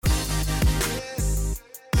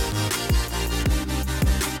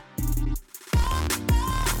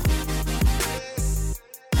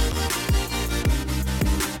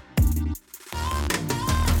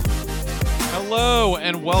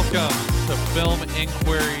and welcome to Film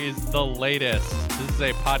Inquiries, the latest. This is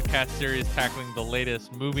a podcast series tackling the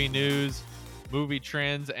latest movie news, movie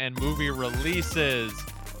trends, and movie releases.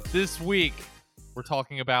 This week, we're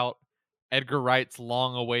talking about Edgar Wright's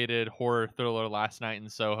long-awaited horror thriller Last Night in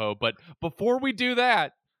Soho. But before we do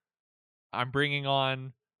that, I'm bringing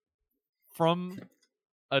on, from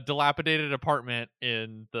a dilapidated apartment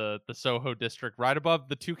in the Soho district, right above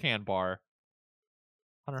the Toucan Bar,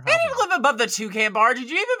 Hunter I Howman. didn't live above the Toucan Bar. Did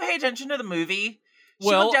you even pay attention to the movie? She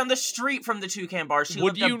lived down the street from the Toucan Bar. She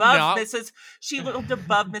lived above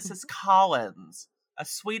Mrs. Collins, a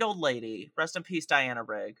sweet old lady. Rest in peace, Diana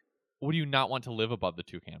Rigg. Would you not want to live above the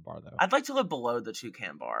Toucan Bar, though? I'd like to live below the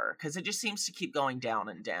Toucan Bar because it just seems to keep going down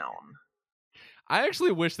and down. I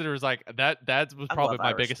actually wish that it was like that. That was probably my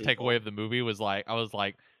Irish biggest people. takeaway of the movie. Was like, I was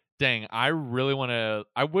like, dang, I really want to.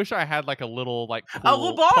 I wish I had like a little like cool a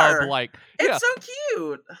little bar. pub, like It's so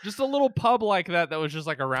cute. just a little pub like that was just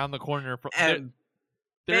like around the corner. And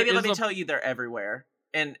baby, let me tell you, they're everywhere.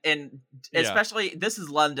 And especially, this is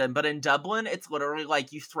London, but in Dublin, it's literally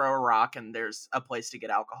like you throw a rock and there's a place to get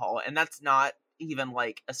alcohol. And that's not even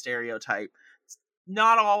like a stereotype.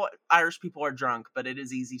 Not all Irish people are drunk, but it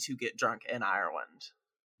is easy to get drunk in Ireland.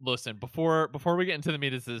 Listen, before we get into the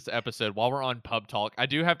meat of this episode, while we're on pub talk, I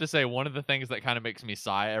do have to say one of the things that kind of makes me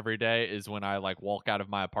sigh every day is when I like walk out of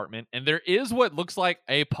my apartment and there is what looks like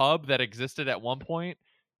a pub that existed at one point,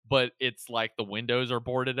 but it's like the windows are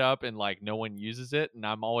boarded up and like no one uses it, and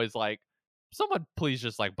I'm always like, someone please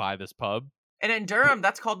just like buy this pub. And in Durham,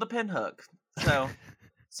 that's called the Pinhook. So,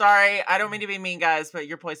 sorry, I don't mean to be mean, guys, but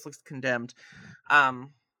your place looks condemned.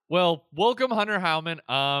 Well, welcome, Hunter Howman.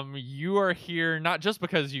 You are here not just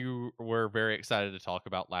because you were very excited to talk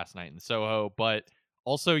about Last Night in Soho, but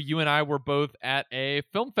also you and I were both at a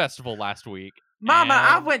film festival last week. Mama,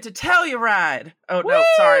 I went to Telluride. Oh, no,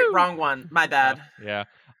 sorry, wrong one. My bad. Yeah.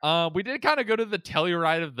 We did kind of go to the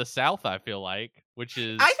Telluride of the South, I feel like, which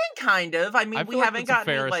is... I think kind of. I mean, we haven't gotten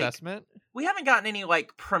a fair any, assessment. We haven't gotten any,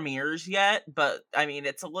 like, premieres yet, but, I mean,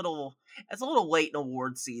 it's a little late in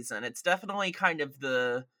award season. It's definitely kind of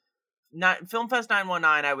the... Film Fest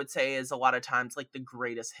 919, I would say, is a lot of times like the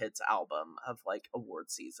greatest hits album of like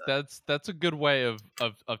award season. That's a good way of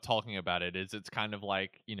talking about it. Is it's kind of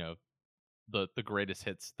like, you know, the greatest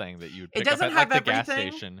hits thing that you would pick up at like the gas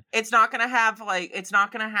station. It's not gonna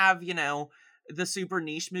have you know, the super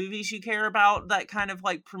niche movies you care about that kind of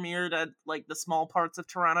like premiered at like the small parts of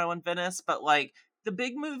Toronto and Venice, but like the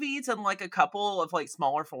big movies and like a couple of like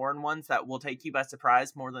smaller foreign ones that will take you by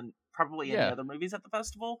surprise more than probably any other movies at the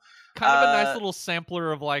festival. Kind of a nice little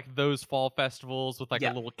sampler of like those fall festivals with like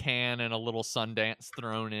a little can and a little Sundance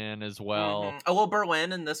thrown in as well. Mm-hmm. A little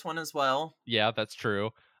Berlin in this one as well. Yeah, that's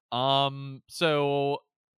true. So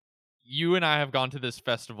you and I have gone to this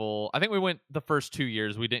festival. I think we went the first 2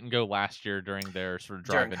 years. We didn't go last year during their sort of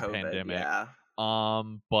drive-in pandemic. Yeah.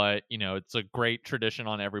 But you know, it's a great tradition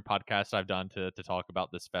on every podcast I've done to talk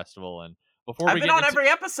about this festival. And I've been on every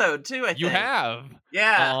episode too, I think. You have.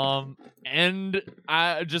 Yeah. And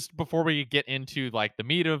I just before we get into like the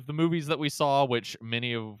meat of the movies that we saw, which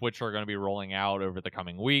many of which are going to be rolling out over the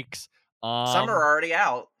coming weeks. Some are already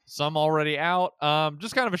out. Some already out.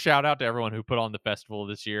 Just kind of a shout out to everyone who put on the festival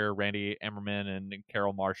this year. Randy Emmerman and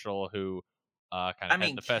Carol Marshall, who had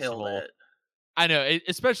the festival. Killed it. I know,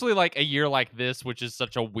 especially like a year like this, which is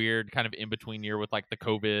such a weird kind of in between year with like the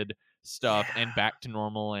COVID stuff and back to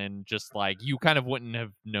normal, and just like you kind of wouldn't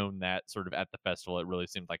have known that sort of at the festival. It really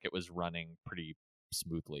seemed like it was running pretty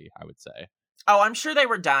smoothly, I would say. Oh, I'm sure they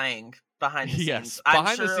were dying behind the scenes. Yes,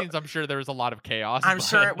 behind the scenes, I'm sure there was a lot of chaos. I'm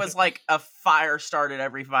sure it was like a fire started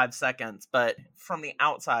every 5 seconds, but from the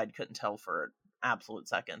outside, couldn't tell for an absolute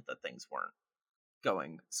second that things weren't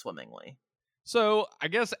going swimmingly. So I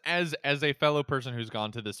guess as a fellow person who's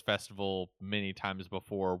gone to this festival many times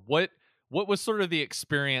before, what was sort of the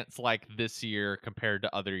experience like this year compared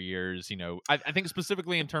to other years? You know, I think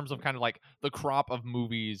specifically in terms of kind of like the crop of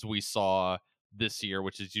movies we saw this year,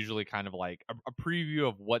 which is usually kind of like a preview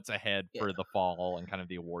of what's ahead for the fall and kind of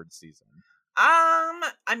the awards season.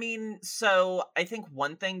 I mean, so I think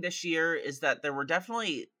one thing this year is that there were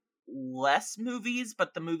definitely less movies,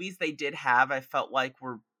 but the movies they did have, I felt like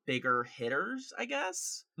were bigger hitters, I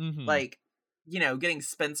guess. Mm-hmm. Like, you know, getting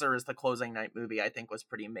Spencer as the closing night movie, I think was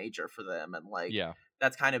pretty major for them. And like,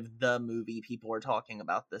 that's kind of the movie people are talking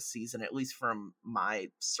about this season, at least from my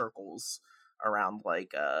circles around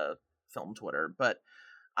like, film Twitter. But,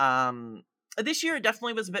 This year it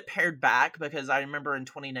definitely was a bit pared back because I remember in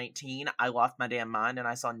 2019 I lost my damn mind and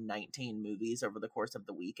I saw 19 movies over the course of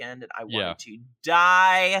the weekend and I wanted to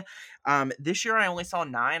die. This year I only saw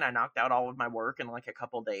 9. I knocked out all of my work in like a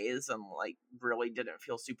couple days and like really didn't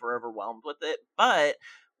feel super overwhelmed with it. But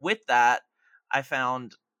with that, I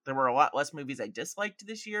found there were a lot less movies I disliked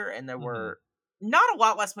this year, and there were not a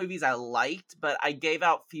lot less movies I liked, but I gave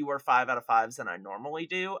out fewer 5 out of 5s than I normally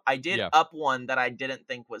do. I did up one that I didn't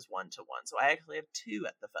think was 1-1, so I actually have 2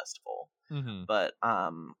 at the festival.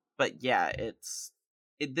 But yeah,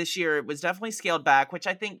 this year it was definitely scaled back, which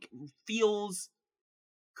I think feels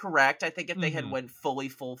correct. I think if they had went fully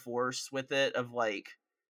full force with it, of like,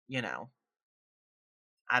 you know,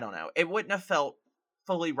 I don't know, it wouldn't have felt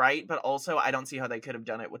fully right, but also I don't see how they could have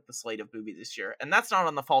done it with the slate of movies this year. And that's not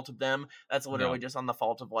on the fault of them. That's literally just on the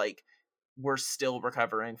fault of like, we're still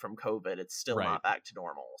recovering from COVID. It's still not back to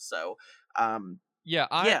normal. So, I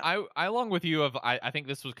along with you I think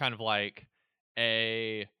this was kind of like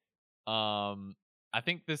I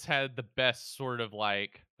think this had the best sort of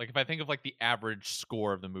like if I think of like the average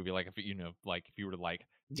score of the movie, like if you know, like if you were to like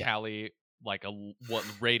tally like what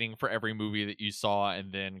rating for every movie that you saw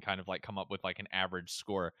and then kind of like come up with like an average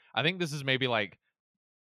score. I think this is maybe like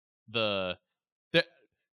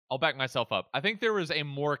I'll back myself up. I think there was a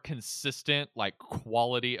more consistent like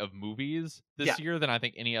quality of movies this year than I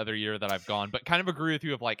think any other year that I've gone, but kind of agree with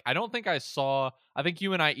you of like, I think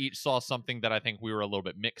you and I each saw something that I think we were a little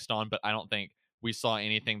bit mixed on, but I don't think we saw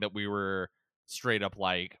anything that we were straight up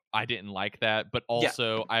like, I didn't like that. But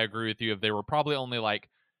also I agree with you if there were probably only like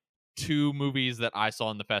 2 movies that I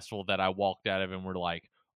saw in the festival that I walked out of and were like,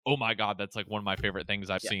 oh my god, that's like one of my favorite things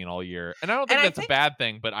I've seen all year. And I don't think that's a bad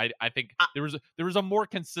thing, but I think there was a more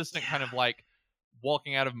consistent kind of like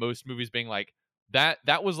walking out of most movies being like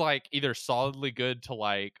that was like either solidly good to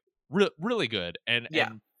like really good, and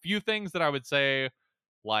few things that I would say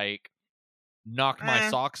like knocked my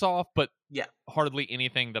socks off, but hardly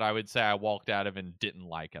anything that I would say I walked out of and didn't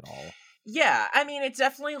like at all. Yeah, I mean, it's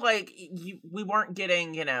definitely like we weren't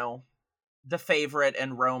getting, you know, The Favorite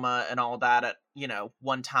and Roma and all that at, you know,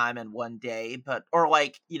 one time and one day, but or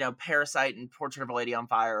like, you know, Parasite and Portrait of a Lady on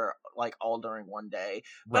Fire like all during one day.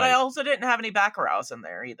 But I also didn't have any Baccarat in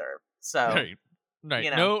there either. So right.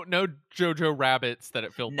 You know, no Jojo Rabbits that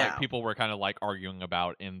it felt like people were kind of like arguing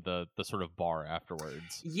about in the sort of bar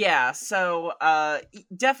afterwards. Yeah, so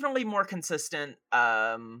definitely more consistent.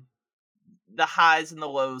 The highs and the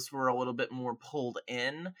lows were a little bit more pulled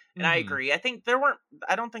in, and I agree. I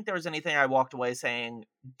don't think there was anything I walked away saying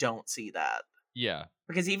don't see that. Yeah,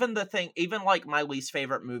 because even like my least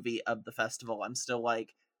favorite movie of the festival, I'm still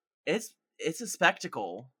like, it's a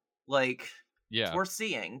spectacle, like it's worth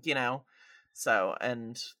seeing, you know. So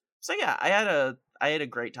yeah, I had a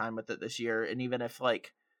great time with it this year, and even if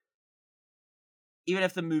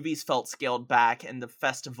the movies felt scaled back and the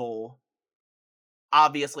festival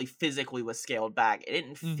obviously physically was scaled back, it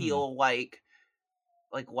didn't feel like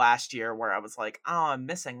last year where I was like, oh, I'm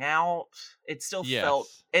missing out. It still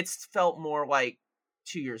felt more like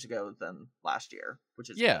 2 years ago than last year, which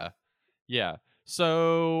is good.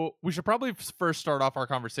 So we should probably first start off our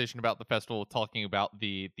conversation about the festival talking about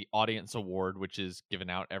the audience award, which is given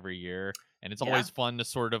out every year, and it's always fun to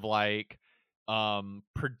sort of like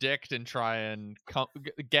predict and try and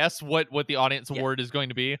guess what the audience award is going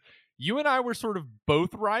to be. You and I were sort of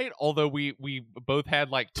both right, although we both had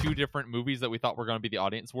like 2 different movies that we thought were going to be the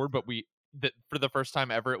audience award, but for the first time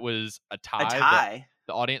ever, it was a tie.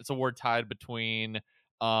 The audience award tied between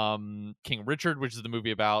King Richard, which is the movie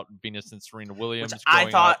about Venus and Serena Williams,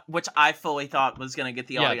 which I fully thought was going to get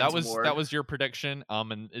the audience award. That was your prediction.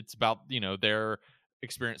 And it's about, you know, their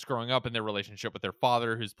experience growing up and their relationship with their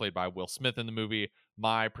father, who's played by Will Smith in the movie.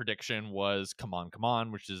 My prediction was Come On, Come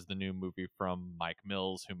On, which is the new movie from Mike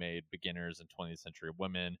Mills, who made Beginners and 20th Century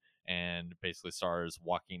Women, and basically stars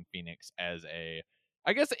Joaquin Phoenix as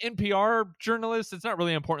I guess, NPR journalist. It's not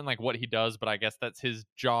really important like what he does, but I guess that's his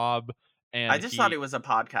job. And I just thought he was a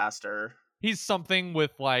podcaster. He's something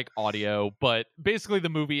with like audio, but basically the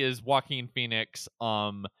movie is Joaquin Phoenix,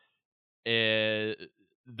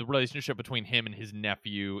 the relationship between him and his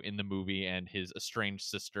nephew in the movie, and his estranged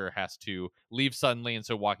sister has to leave suddenly, and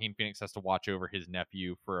so Joaquin Phoenix has to watch over his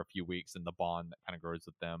nephew for a few weeks, and the bond that kind of grows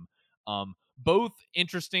with them. Both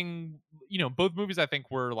interesting, you know, both movies I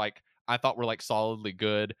thought were like solidly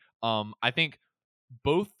good. I think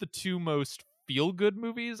both the 2 most feel good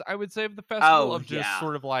movies I would say of the festival,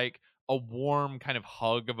 sort of like a warm kind of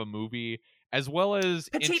hug of a movie, as well as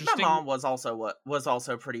Petite Maman was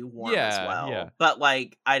also pretty warm as well. Yeah. But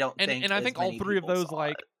like I don't think, and I think all 3 of those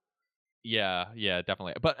like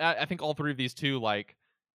definitely. But I think all 3 of these 2 like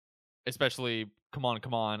especially Come On,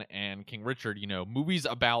 Come On and King Richard, movies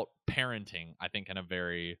about parenting, I think, in a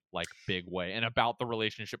very like big way, and about the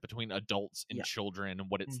relationship between adults and Yeah. children and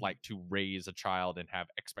what it's Mhm. like to raise a child and have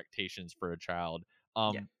expectations for a child.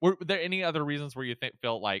 Yeah. Were there any other reasons where you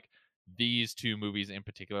felt like these two movies in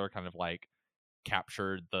particular kind of like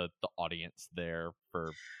captured the audience there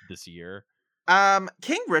for this year?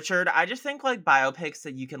 King Richard, I just think like biopics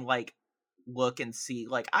that you can like look and see,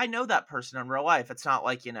 like, I know that person in real life. It's not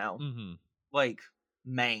like, Mm-hmm. like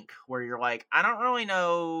Mank, where you're like, I don't really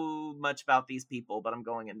know much about these people, but I'm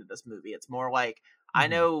going into this movie. It's more like I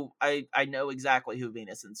Mm-hmm. know I know exactly who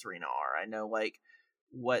Venus and Serena are. I know like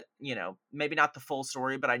what, maybe not the full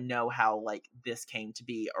story, but I know how like this came to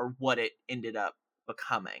be or what it ended up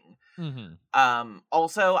becoming. Mm-hmm.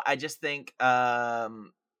 Also, I just think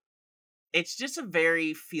it's just a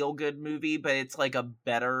very feel good movie, but it's like a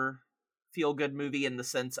better feel good movie in the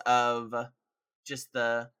sense of just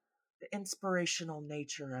the inspirational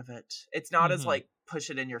nature of it. It's not as Mm-hmm. like push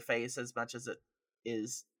it in your face as much as it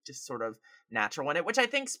is just sort of natural in it, which I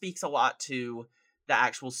think speaks a lot to the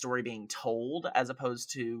actual story being told as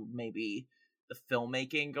opposed to maybe the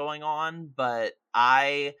filmmaking going on. But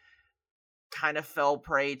I kind of fell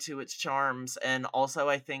prey to its charms, and also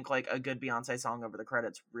I think like a good Beyonce song over the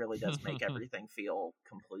credits really does make everything feel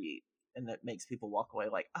complete, and it makes people walk away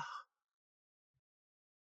like, oh.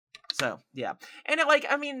 So yeah, and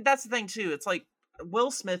I mean, that's the thing too. It's like Will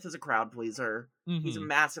Smith is a crowd pleaser. He's a Mm-hmm.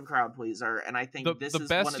 massive crowd pleaser, and I think this The is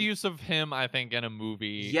one best of use of him, I think, in a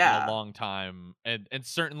movie in a yeah, long time, and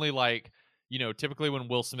certainly like typically when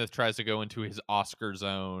Will Smith tries to go into his Oscar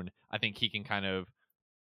zone, I think he can kind of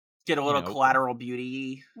get a you little know collateral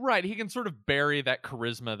beauty. right, he can sort of bury that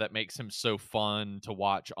charisma that makes him so fun to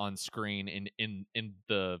watch on screen in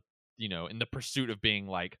the in the pursuit of being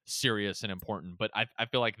like serious and important. But I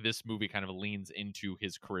feel like this movie kind of leans into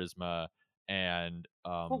his charisma and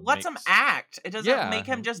Well, lets him makes act. It doesn't yeah make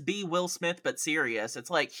him just be Will Smith but serious. It's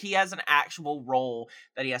like he has an actual role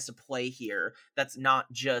that he has to play here that's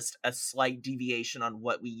not just a slight deviation on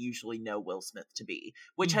what we usually know Will Smith to be,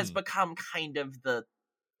 which has mm-hmm, become kind of the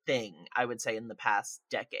thing, I would say, in the past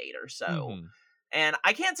decade or so. mm-hmm, And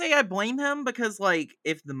I can't say I blame him because, like,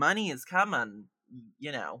 if the money is coming,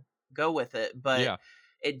 go with it. But yeah.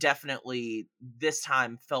 it definitely, this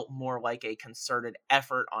time, felt more like a concerted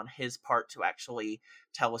effort on his part to actually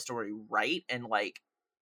tell a story right and, like,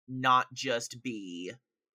 not just be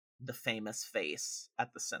the famous face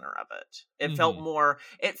at the center of it. Mm-hmm.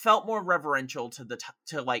 It felt more reverential to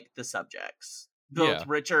to like the subjects, both Yeah.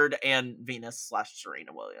 Richard and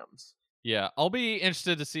Venus/Serena Williams. Yeah, I'll be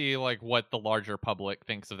interested to see like what the larger public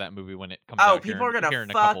thinks of that movie when it comes Oh, out people are gonna here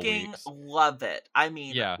in a couple fucking weeks. love it. I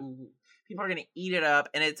mean, Yeah, people are gonna eat it up,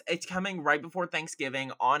 and it's coming right before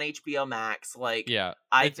Thanksgiving on HBO Max. Like, yeah.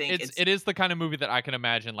 I It's think it's it's it is the kind of movie that I can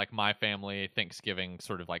imagine like my family Thanksgiving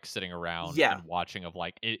sort of like sitting around yeah, and watching of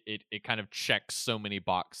like it kind of checks so many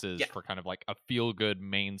boxes yeah, for kind of like a feel good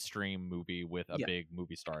mainstream movie with a yeah. big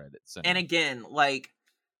movie star at its And center. again, like,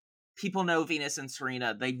 people know Venus and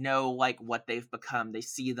Serena. They know like what they've become. They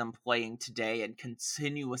see them playing today and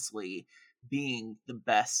continuously being the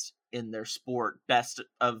best in their sport, best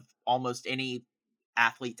of almost any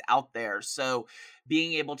athletes out there. So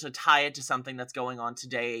being able to tie it to something that's going on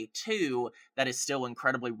today too, that is still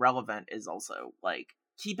incredibly relevant, is also like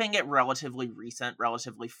keeping it relatively recent,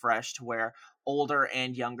 relatively fresh, to where older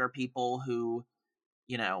and younger people who,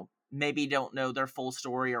 maybe don't know their full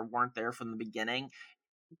story or weren't there from the beginning,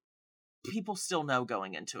 people still know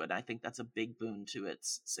going into it. I think that's a big boon to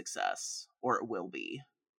its success, or it will be.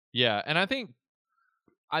 Yeah, and I think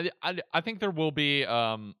I think there will be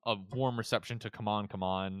a warm reception to Come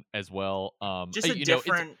On as well. Just a It's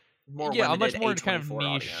different, more yeah, a limited much more kind of A24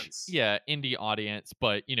 niche, audience. yeah, indie audience.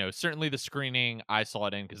 But certainly the screening I saw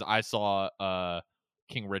it in, because I saw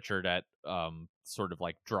King Richard at sort of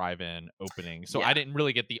like drive-in opening, so I Yeah. didn't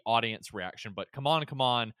really get the audience reaction. But Come On,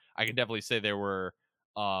 I can definitely say there were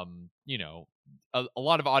a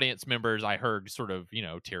lot of audience members I heard sort of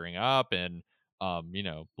tearing up and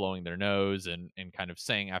blowing their nose and kind of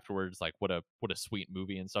saying afterwards like what a sweet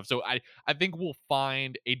movie and stuff. So I think we'll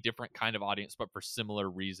find a different kind of audience, but for similar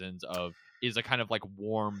reasons, of is a kind of like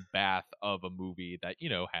warm bath of a movie that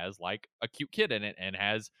has like a cute kid in it and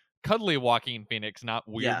has cuddly Joaquin Phoenix, not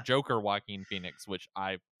Yeah. weird Joker Joaquin Phoenix, which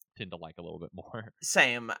I tend to like a little bit more.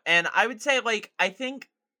 Same. And I would say, like, I think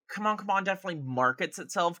Come On definitely markets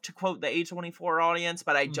itself to quote the A24 audience,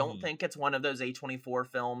 but I don't Hmm. think it's one of those A24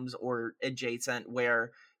 films or adjacent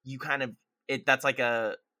where you kind of that's like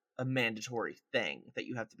a mandatory thing that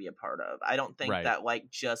you have to be a part of. I don't think Right. that like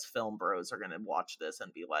just film bros are going to watch this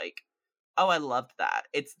and be like, Oh, I loved that.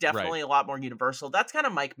 It's definitely Right. a lot more universal. That's kind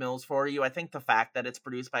of Mike Mills for you. I think the fact that it's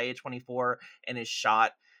produced by A24 and is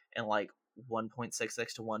shot in like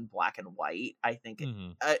 1.66 to 1 black and white, I think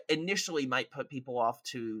Mm-hmm. initially might put people off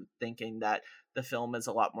to thinking that the film is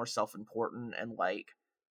a lot more self-important and like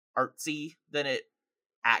artsy than it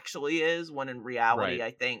actually is, when in reality, Right.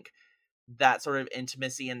 I think that sort of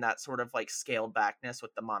intimacy and that sort of like scaled backness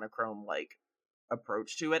with the monochrome like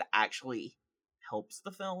approach to it actually helps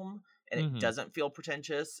the film, and it Mm-hmm. doesn't feel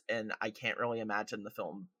pretentious, and I can't really imagine the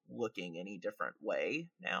film looking any different way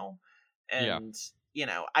now. Yeah. And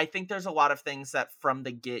I think there's a lot of things that from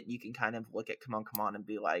the get you can kind of look at Come On and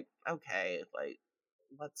be like, okay, like,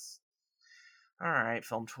 let's all right,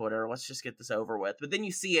 film Twitter, let's just get this over with. But then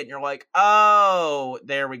you see it and you're like, oh,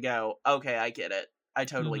 there we go. Okay, I get it. I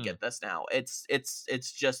totally Mm-hmm. get this now. It's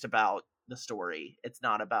just about the story. It's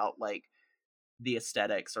not about like the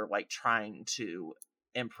aesthetics or like trying to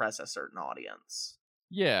impress a certain audience.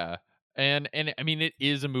 Yeah. And I mean, it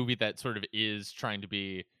is a movie that sort of is trying to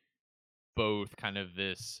be both kind of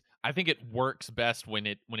this. I think it works best when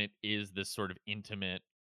it is this sort of intimate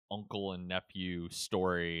uncle and nephew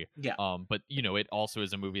story. Yeah. But it also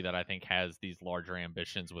is a movie that I think has these larger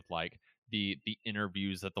ambitions with like the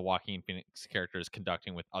interviews that the Joaquin Phoenix character is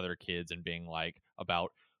conducting with other kids and being like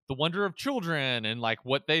about the wonder of children and like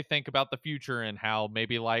what they think about the future and how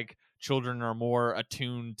maybe like children are more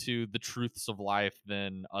attuned to the truths of life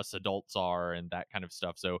than us adults are and that kind of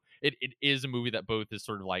stuff. So it is a movie that both is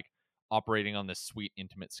sort of like operating on this sweet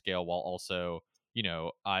intimate scale while also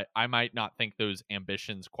I might not think those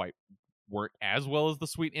ambitions quite work as well as the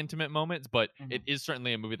sweet intimate moments, but it Mm-hmm. is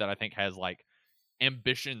certainly a movie that I think has like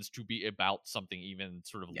ambitions to be about something even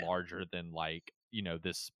sort of Yeah. larger than like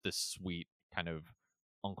this sweet kind of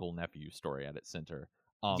uncle nephew story at its center.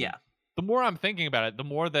 Yeah. The more I'm thinking about it, the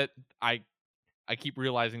more that I keep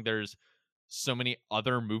realizing there's so many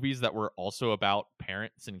other movies that were also about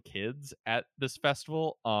parents and kids at this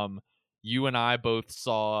festival. You and I both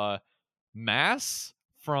saw Mass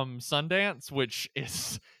from Sundance, which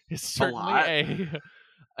is A certainly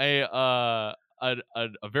lot.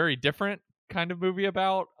 a very different kind of movie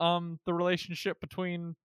about the relationship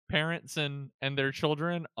between parents and their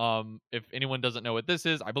children. If anyone doesn't know what this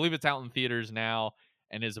is, I believe it's out in theaters now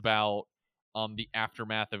and is about the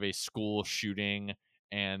aftermath of a school shooting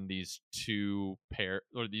and these two pair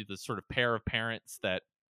or the sort of pair of parents that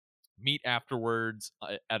meet afterwards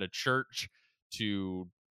at a church to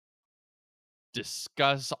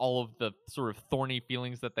discuss all of the sort of thorny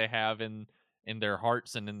feelings that they have in their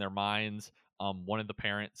hearts and in their minds. One of the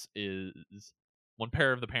parents is one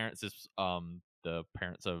pair of the parents is the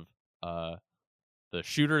parents of the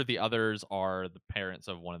shooter. The others are the parents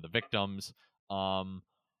of one of the victims. I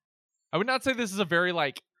would not say this is a very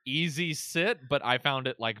like easy sit, but I found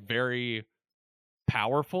it like very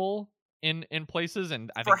powerful in places,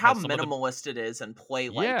 and I For think how has some of the minimalist it is and play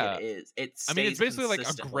like it yeah. is, it I mean, it's stays basically like a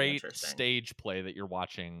consistently great interesting. stage play that you're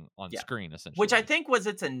watching on Yeah. screen, Which I essentially. think was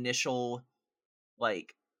its initial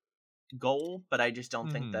like goal, but I just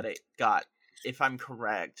don't think Mm-hmm. that it got, if I'm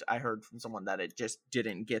correct, I heard from someone that it just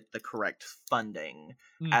didn't get the correct funding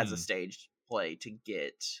as a Mm-hmm. stage play to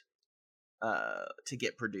get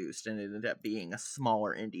produced, and it ended up being a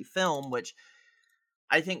smaller indie film, which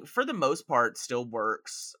I think for the most part still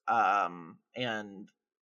works, and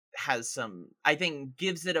has some, I think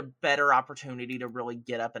gives it a better opportunity to really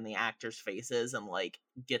get up in the actors' faces and like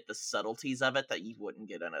get the subtleties of it that you wouldn't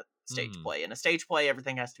get in a stage Mm-hmm. play. In a stage play,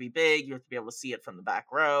 everything has to be big. You have to be able to see it from the back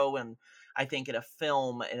row. And I think in a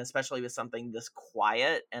film, and especially with something this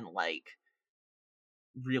quiet and like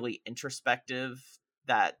really introspective,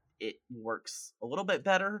 that it works a little bit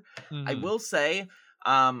better. I Mm-hmm. will say,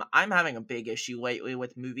 I'm having a big issue lately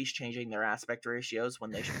with movies changing their aspect ratios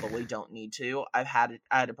when they fully don't need to. I had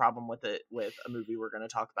a problem with it with a movie we're going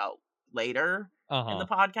to talk about later in Uh-huh. the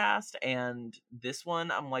podcast, and this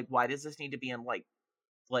one I'm like, why does this need to be in like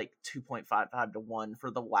 2.55 to 1 for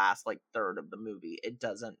the last like third of the movie? It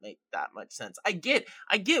doesn't make that much sense. I get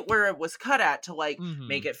where it was cut at to like Mm-hmm.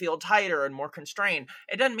 make it feel tighter and more constrained.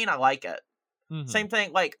 It doesn't mean I like it. Mm-hmm. Same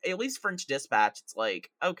thing, like at least French Dispatch, it's like,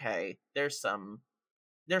 okay, there's some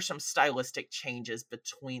stylistic changes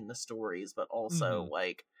between the stories, but also Mm-hmm.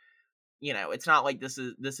 like, it's not like this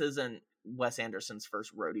isn't Wes Anderson's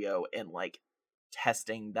first rodeo in like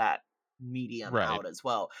testing that medium Right. out as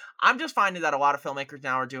well. I'm just finding that a lot of filmmakers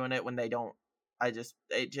now are doing it when they don't.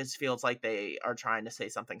 It just feels like they are trying to say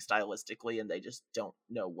something stylistically and they just don't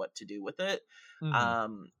know what to do with it.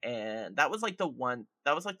 Mm-hmm. And that was like the one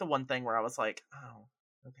thing where I was like, oh,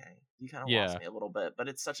 okay, you kind of lost Yeah. me a little bit, but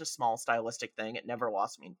it's such a small stylistic thing. It never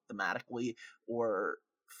lost me thematically or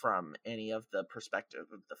from any of the perspective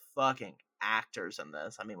of the fucking actors in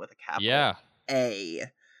this. I mean, with a capital A.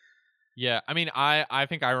 Yeah, I mean, I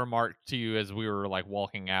think I remarked to you as we were like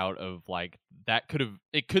walking out of like that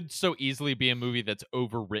it could so easily be a movie that's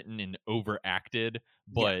overwritten and overacted,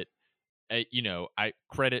 but you know, I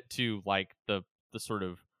credit to like the sort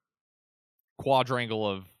of quadrangle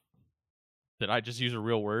of, did I just use a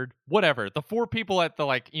real word? Whatever. The four people at the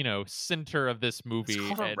like, you know, center of this movie. It's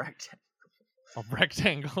called a rectangle. A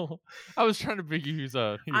rectangle. I was trying to use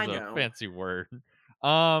a fancy word.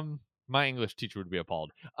 My English teacher would be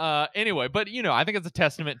appalled. Anyway, but you know, I think it's a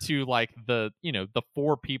testament to like the, you know, the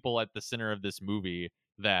four people at the center of this movie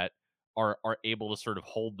that are able to sort of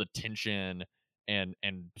hold the tension and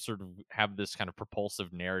sort of have this kind of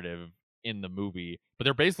propulsive narrative in the movie. But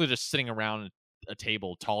they're basically just sitting around a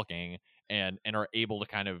table talking and are able to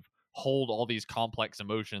kind of hold all these complex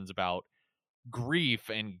emotions about grief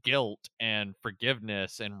and guilt and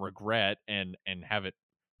forgiveness and regret and have it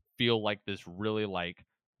feel like this really like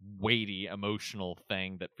weighty emotional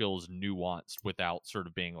thing that feels nuanced without sort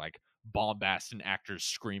of being like bombast and actors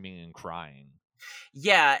screaming and crying.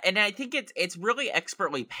 Yeah, and I think it's really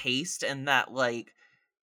expertly paced in that like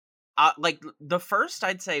the first,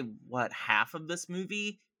 I'd say, what, half of this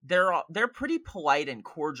movie, they're pretty polite and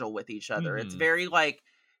cordial with each other. It's very like,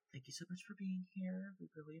 thank you so much for being here. We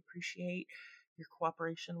really appreciate your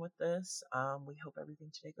cooperation with this. We hope everything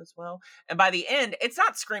today goes well. And by the end, it's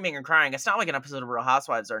not screaming and crying. It's not like an episode of Real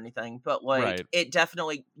Housewives or anything, but like it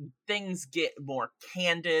definitely, things get more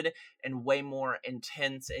candid and way more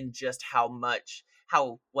intense in just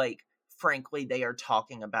how like frankly they are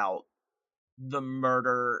talking about the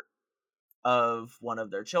murder of one of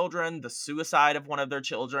their children, the suicide of one of their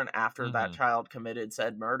children after that child committed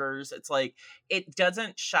said murders. It's like, it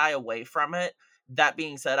doesn't shy away from it. That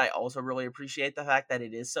being said, I also really appreciate the fact that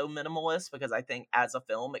it is so minimalist, because I think as a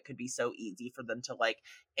film, it could be so easy for them to like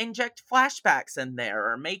inject flashbacks in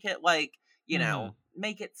there or make it like, you know,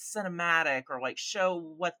 make it cinematic or like show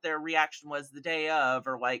what their reaction was the day of,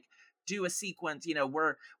 or like do a sequence, you know,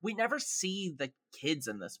 where we never see the kids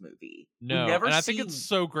in this movie. No, and I think it's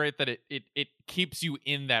so great that it keeps you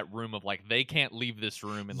in that room of like, they can't leave this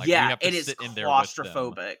room, and like we have to sit in there with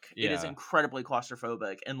them. It is incredibly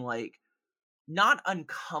claustrophobic, and like not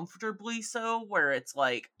uncomfortably so, where it's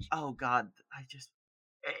like, oh god, I just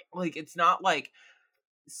like, it's not like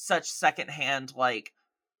such secondhand like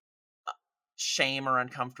shame or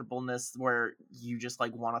uncomfortableness where you just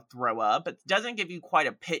like want to throw up. It doesn't give you quite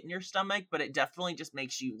a pit in your stomach, but it definitely just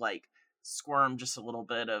makes you like squirm just a little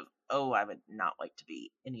bit of, oh, I would not like to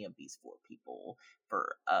be any of these four people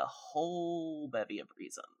for a whole bevy of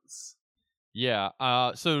reasons. Yeah.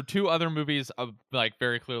 So two other movies, like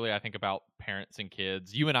very clearly, I think, about parents and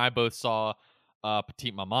kids. You and I both saw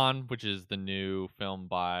Petite Maman, which is the new film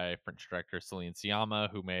by French director Céline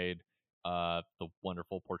Sciamma, who made the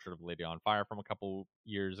wonderful Portrait of a Lady on Fire from a couple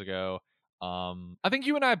years ago. I think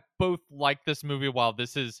you and I both like this movie. While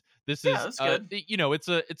this is good. You know, it's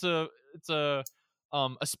a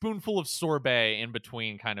spoonful of sorbet in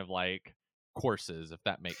between kind of like courses, if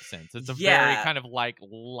that makes sense. It's a very kind of like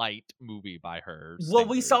light movie by her standards. Well,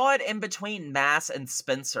 we saw it in between Mass and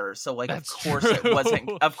Spencer, so like of course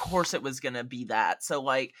it was gonna be that. So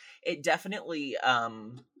like it definitely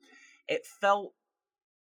it felt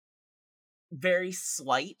very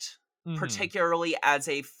slight, particularly as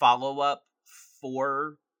a follow-up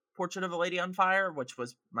for Portrait of a Lady on Fire, which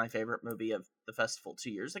was my favorite movie of the festival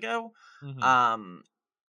 2 years ago.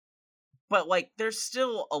 But like there's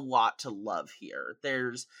still a lot to love here.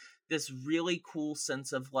 There's this really cool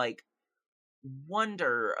sense of like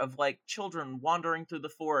wonder of like children wandering through the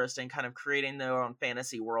forest and kind of creating their own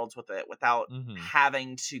fantasy worlds with it without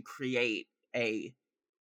having to create a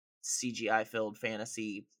CGI filled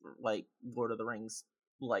fantasy like Lord of the Rings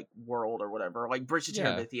like world or whatever, like Bridgerton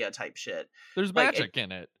and Bithia type shit. There's like, magic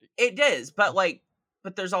in it. It is, but like,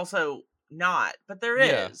 but there's also not, but there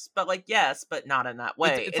is, but like, yes, but not in that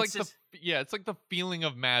way. It's like just, it's like the feeling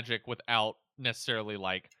of magic without necessarily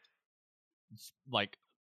like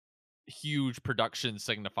huge production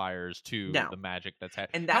signifiers to the magic that's had.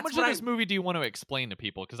 And how much of this movie do you want to explain to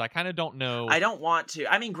people? Because I kind of don't know. I don't want to.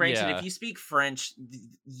 I mean, granted, if you speak French,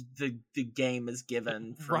 the game is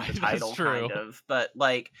given from the title, kind of. But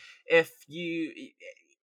like, if you,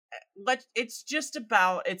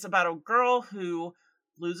 it's about a girl who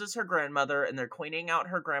loses her grandmother, and they're cleaning out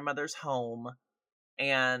her grandmother's home,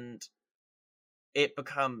 and it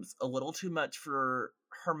becomes a little too much for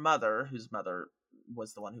her mother, whose mother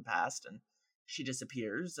was the one who passed, and she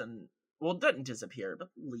disappears, and doesn't disappear, but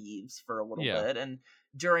leaves for a little bit. And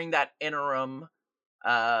during that interim,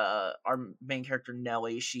 our main character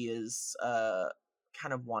Nellie, she is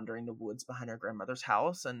kind of wandering the woods behind her grandmother's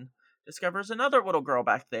house and discovers another little girl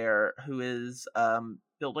back there who is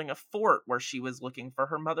building a fort where she was looking for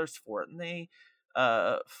her mother's fort, and they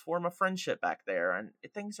form a friendship back there, and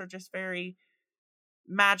things are just very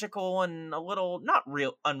magical and a little not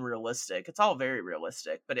real unrealistic. It's all very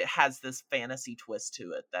realistic, but it has this fantasy twist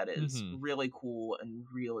to it that is really cool and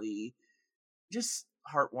really just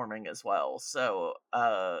heartwarming as well. So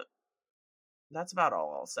that's about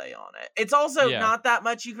all I'll say on it. It's also not that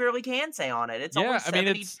much you really can say on it. It's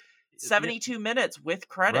only 72 minutes with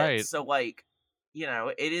credits. Right. So like, you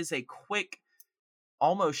know, it is a quick,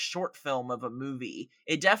 almost short film of a movie.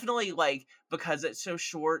 It definitely, like, because it's so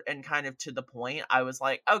short and kind of to the point, I was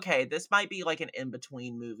like, okay, this might be like an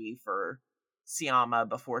in-between movie for Syama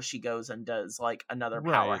before she goes and does like another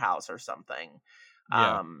Powerhouse or something.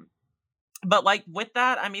 Yeah. But like with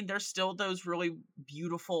that, I mean, there's still those really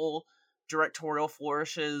beautiful directorial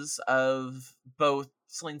flourishes of both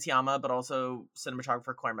Celine Sciamma, but also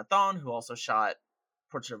cinematographer Claire Mathon, who also shot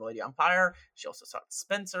Portrait of a Lady on Fire. She also shot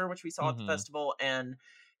Spencer, which we saw at the festival, and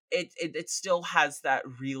it still has that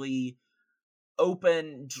really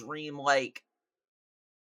open, dreamlike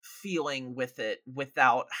feeling with it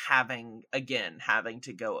without having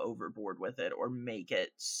to go overboard with it or make it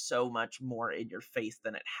so much more in your face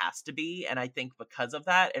than it has to be. And I think because of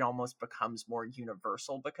that, it almost becomes more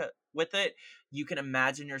universal because with it, you can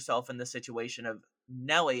imagine yourself in the situation of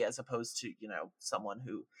Nellie as opposed to, you know, someone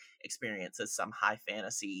who experiences some high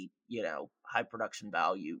fantasy, you know, high production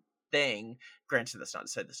value thing. Granted, that's not to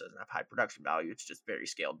say this doesn't have high production value. It's just very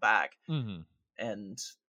scaled back. And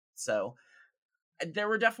so there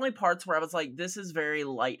were definitely parts where I was like, this is very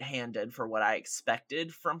light-handed for what I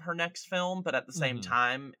expected from her next film. But at the same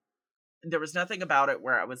time, there was nothing about it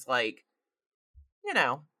where I was like, you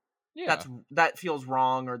know, that feels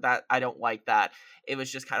wrong or that I don't like that. It was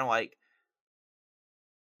just kind of like,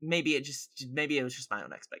 maybe it was just my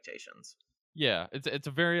own expectations. Yeah, it's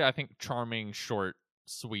a very, I think, charming, short,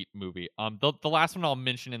 sweet movie. The last one I'll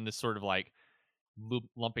mention in this sort of like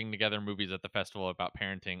lumping together movies at the festival about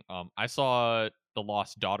parenting. I saw The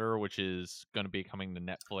Lost Daughter, which is going to be coming to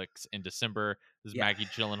Netflix in December. This is Maggie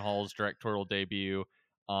Gyllenhaal's directorial debut.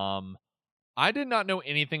 I did not know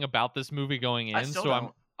anything about this movie going in,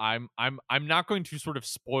 so I'm not going to sort of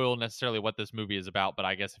spoil necessarily what this movie is about, but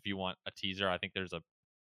I guess if you want a teaser, I think there's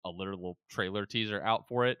a literal trailer teaser out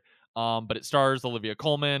for it. But it stars Olivia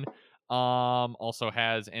Colman. Also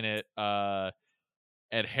has in it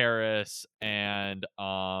Ed Harris and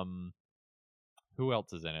who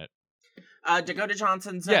else is in it? Dakota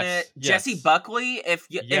Johnson's in it. Yes. Jessie Buckley. If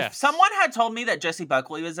someone had told me that Jessie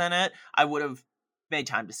Buckley was in it, I would have made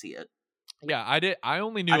time to see it. Yeah, I did. I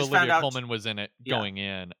only knew Olivia Colman was in it going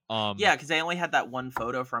in. Yeah, because they only had that one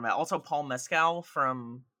photo from it. Also, Paul Mescal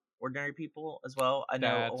from Ordinary People as well. I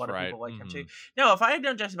know a lot of people like him too. No, if I had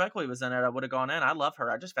known Jessie Buckley was in it, I would have gone in. I love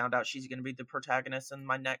her. I just found out she's going to be the protagonist in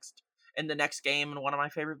the next game in one of my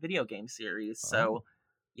favorite video game series. So,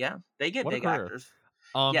 yeah, they get big actors.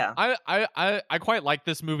 Yeah, I quite like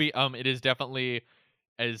this movie. It is definitely,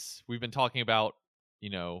 as we've been talking about, you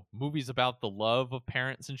know, movies about the love of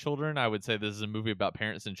parents and children. I would say this is a movie about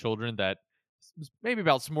parents and children that is maybe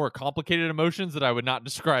about some more complicated emotions that I would not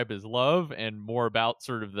describe as love, and more about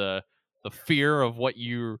sort of the fear of what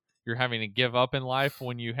you're having to give up in life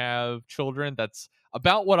when you have children. That's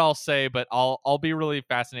about what I'll say, but I'll be really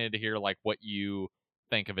fascinated to hear like what you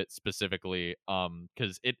think of it specifically,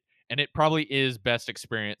 because it probably is best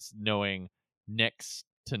experienced knowing next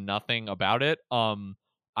to nothing about it.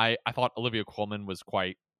 I thought Olivia Colman was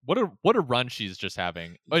quite what a run she's just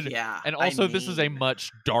having. Yeah, and also this is a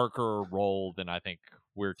much darker role than I think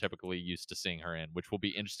we're typically used to seeing her in, which will be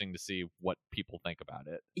interesting to see what people think about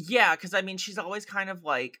it. Yeah, because I mean she's always kind of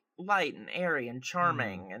like light and airy and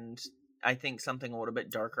charming, and I think something a little bit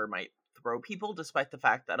darker might throw people, despite the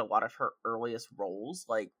fact that a lot of her earliest roles,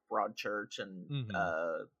 like Broadchurch and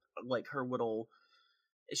like her little,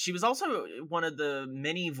 she was also one of the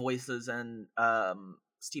many voices in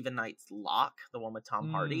Stephen Knight's Locke, the one with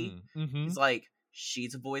Tom Hardy. He's like,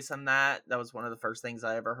 she's a voice in that. That was one of the first things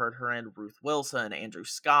I ever heard her in. Ruth Wilson, Andrew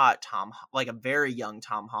Scott, like a very young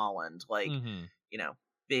Tom Holland, like you know,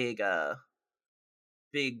 big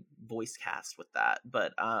voice cast with that.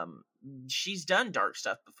 But she's done dark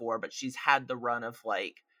stuff before, but she's had the run of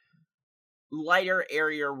like lighter,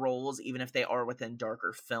 airier roles, even if they are within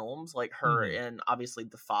darker films, like her in obviously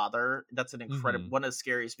The Father. That's an incredible one of the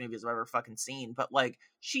scariest movies I've ever fucking seen. But like,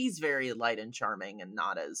 she's very light and charming, and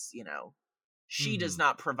not as, you know, she does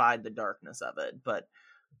not provide the darkness of it. But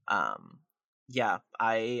Yeah,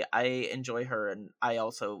 I enjoy her, and I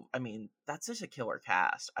also, I mean, that's just a killer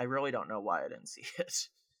cast. I really don't know why I didn't see it.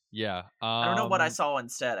 Yeah. I don't know what I saw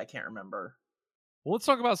instead. I can't remember. Well, let's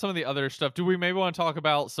talk about some of the other stuff. Do we maybe want to talk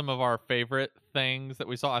about some of our favorite things that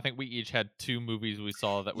we saw? I think we each had 2 movies we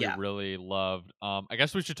saw that we Yeah. really loved. I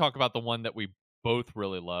guess we should talk about the one that we both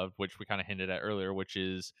really loved, which we kind of hinted at earlier, which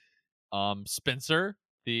is Spencer,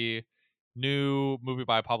 the new movie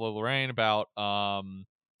by Pablo Larraín about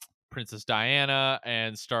Princess Diana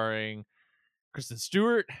and starring Kristen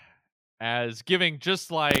Stewart as giving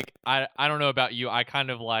just like I don't know about you, I kind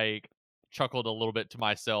of like chuckled a little bit to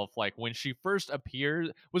myself like when she first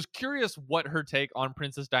appeared, was curious what her take on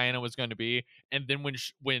Princess Diana was going to be, and then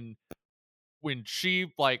when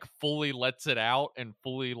she like fully lets it out and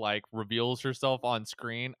fully like reveals herself on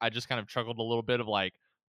screen, I just kind of chuckled a little bit of like,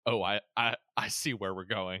 oh, I see where we're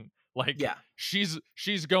going. Like Yeah.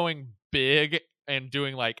 she's going big and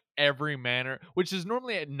doing like every manner, which is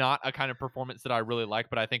normally not a kind of performance that I really like,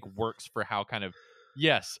 but I think works for how kind of,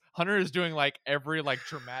 yes, Hunter is doing like every like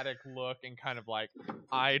dramatic look and kind of like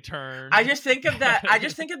eye turn. I just think of that. I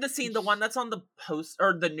just think of the scene, the one that's on the post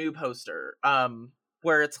or the new poster,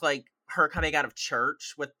 where it's like her coming out of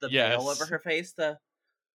church with the veil over her face, to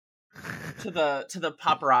the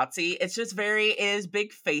paparazzi. It's just it is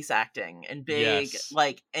big face acting and big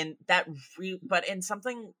like, and that but in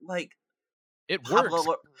something like it works.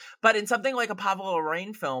 But in something like a Pablo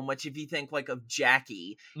Larraín film, which if you think like of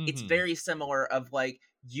Jackie, it's very similar of like,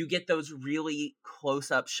 you get those really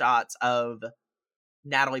close up shots of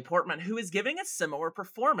Natalie Portman, who is giving a similar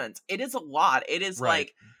performance. It is a lot. It is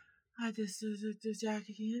like, this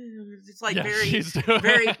Jackie. It's like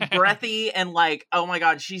very breathy and like, oh my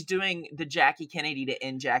god, she's doing the Jackie Kennedy to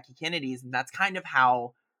end Jackie Kennedy's, and that's kind of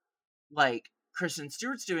how like Kristen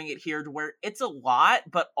Stewart's doing it here, to where it's a lot,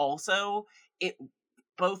 but also it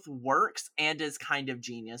both works and is kind of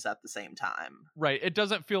genius at the same time. Right. It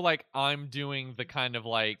doesn't feel like I'm doing the kind of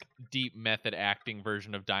like deep method acting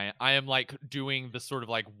version of Diana. I am like doing the sort of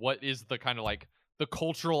like, what is the kind of like the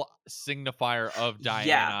cultural signifier of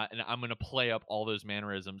Diana, and I'm going to play up all those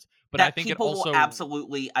mannerisms. But that I think people it also will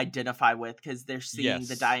absolutely identify with, because they're seeing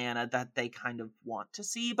the Diana that they kind of want to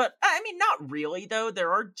see. But I mean, not really though.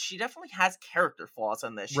 She definitely has character flaws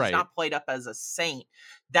in this. She's not played up as a saint.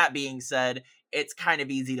 That being said, it's kind of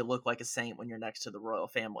easy to look like a saint when you're next to the royal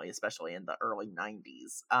family, especially in the early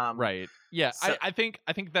 90s. Right. Yeah. So, I think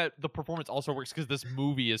that the performance also works because this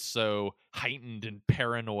movie is so heightened and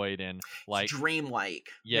paranoid and like dreamlike.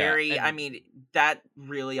 Yeah. Very, I mean, that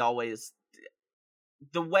really always,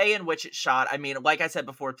 the way in which it's shot, I mean, like I said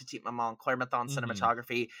before, Petite Maman, Claire Mathon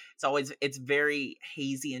cinematography, it's very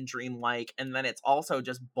hazy and dreamlike, and then it's also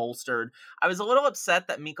just bolstered. I was a little upset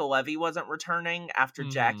that Mika Levy wasn't returning after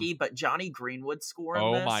Jackie, but Johnny Greenwood's score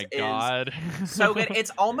in this my god, is so good.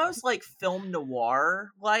 It's almost like film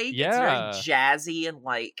noir, like it's very jazzy and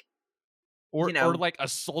like, or like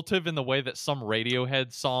assaultive in the way that some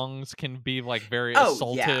Radiohead songs can be like very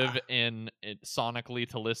assaultive in sonically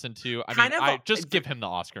to listen to. I mean, I just give him the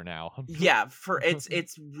Oscar now. Yeah, for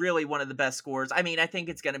it's really one of the best scores. I mean, I think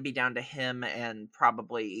it's going to be down to him and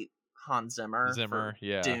probably Hans Zimmer for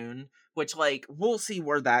Dune, which like we'll see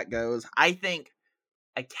where that goes. I think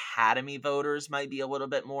Academy voters might be a little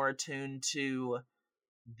bit more attuned to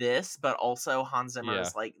this, but also Hans Zimmer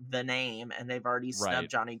is like the name, and they've already snubbed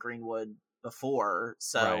Johnny Greenwood before,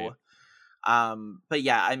 so but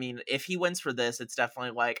yeah, I mean, if he wins for this, it's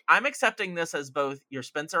definitely like, I'm accepting this as both your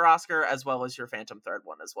Spencer Oscar as well as your Phantom Thread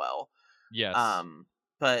one as well. Yes.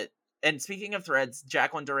 But, and speaking of threads,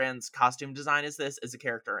 Jacqueline Duran's costume design is a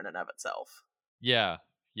character in and of itself. Yeah.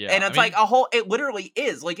 And it's like it literally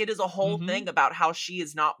is like, it is a whole thing about how she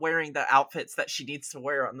is not wearing the outfits that she needs to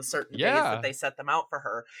wear on the certain days that they set them out for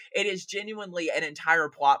her. It is genuinely an entire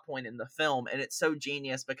plot point in the film, and it's so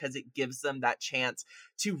genius because it gives them that chance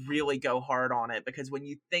to really go hard on it. Because when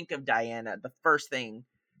you think of Diana, the first thing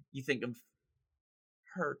you think of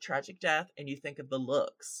her tragic death, and you think of the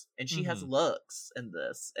looks, and she has looks in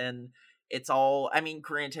this, and it's all, I mean,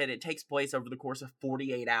 granted, it takes place over the course of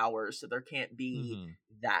 48 hours, so there can't be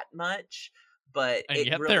that much, but and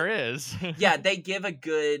yet really, there is. Yeah, they give a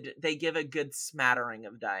good smattering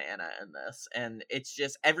of Diana in this, and it's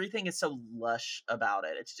just, everything is so lush about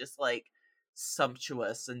it. It's just like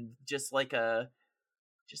sumptuous and just like a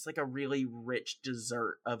really rich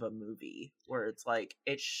dessert of a movie, where it's like,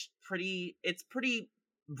 it's pretty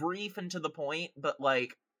brief and to the point, but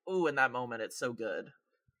like, ooh, in that moment it's so good.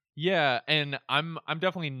 Yeah, and I'm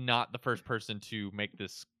definitely not the first person to make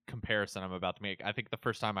this comparison I'm about to make. I think the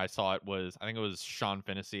first time I saw it was, I think it was Sean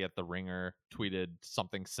Fennessy at The Ringer tweeted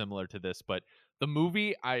something similar to this. But the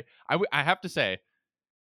movie, I have to say,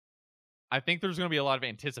 I think there's going to be a lot of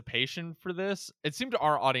anticipation for this. It seemed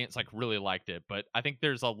our audience like really liked it, but I think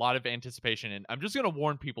there's a lot of anticipation, and I'm just going to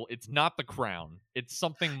warn people: it's not The Crown. It's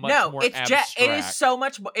something much more abstract. It is so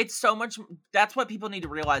much. It's so much. That's what people need to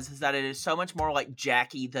realize, is that it is so much more like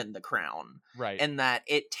Jackie than The Crown, right? And that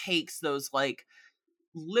it takes those like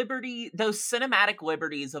those cinematic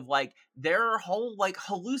liberties of like there are whole like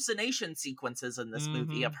hallucination sequences in this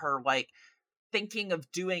movie of her like thinking of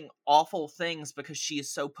doing awful things because she is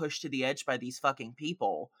so pushed to the edge by these fucking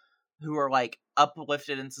people who are like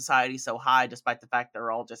uplifted in society so high, despite the fact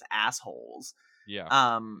they're all just assholes. Yeah.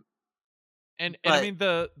 And I mean,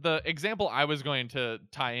 the example I was going to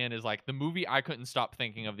tie in is like the movie I couldn't stop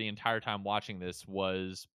thinking of the entire time watching this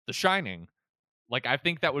was The Shining. Like, I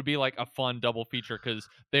think that would be like a fun double feature because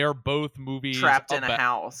they are both movies trapped in a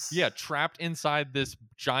house. Yeah, trapped inside this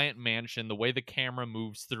giant mansion. The way the camera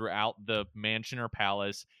moves throughout the mansion or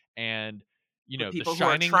palace, and you know, people The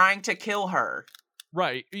Shining, who are trying to kill her.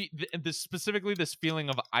 Right. Specifically, this feeling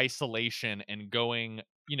of isolation and going.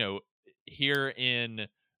 You know, here in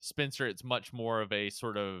Spencer, it's much more of a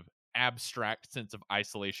sort of abstract sense of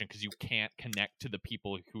isolation because you can't connect to the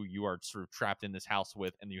people who you are sort of trapped in this house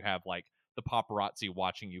with, and you have like the paparazzi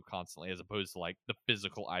watching you constantly, as opposed to like the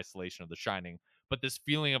physical isolation of The Shining. But this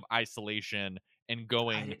feeling of isolation and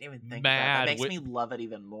going I didn't even think mad, that makes me love it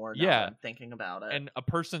even more now that I'm thinking about it. And a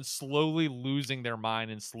person slowly losing their mind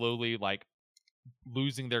and slowly like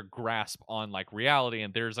losing their grasp on like reality,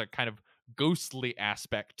 and there's a kind of ghostly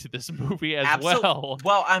aspect to this movie as well.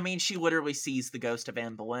 Well, I mean, she literally sees the ghost of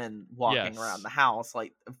Anne Boleyn walking around the house.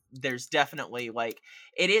 Like, there's definitely like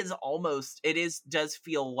does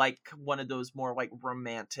feel like one of those more like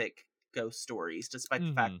romantic ghost stories, despite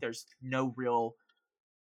the fact there's no real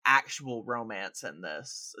actual romance in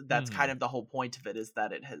this. That's kind of the whole point of it, is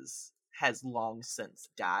that it has long since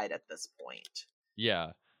died at this point.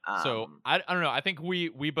 Yeah. So I don't know. I think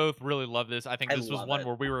we both really love this. I think this was one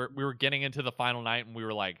where we were getting into the final night and we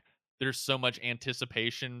were like, there's so much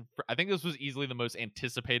anticipation. I think this was easily the most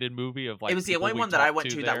anticipated movie of like. It was the only one that I went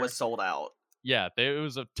to that was sold out. Yeah, it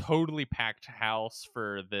was a totally packed house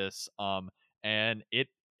for this. And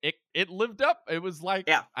it lived up. It was like,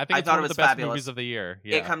 I think it's one of the best movies of the year.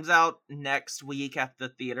 Yeah. It comes out next week at the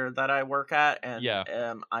theater that I work at,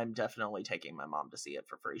 and I'm definitely taking my mom to see it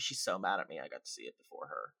for free. She's so mad at me I got to see it before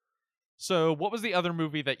her. So what was the other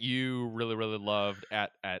movie that you really, really loved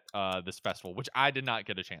at this festival, which I did not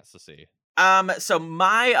get a chance to see? So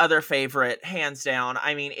my other favorite, hands down,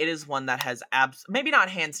 I mean, it is one that has maybe not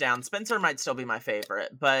hands down, Spencer might still be my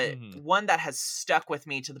favorite, but one that has stuck with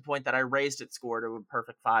me to the point that I raised its score to a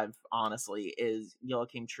perfect 5, honestly, is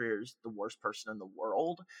Joachim Trier's The Worst Person in the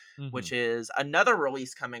World, which is another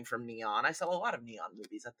release coming from Neon. I saw a lot of Neon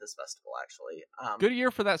movies at this festival, actually. Good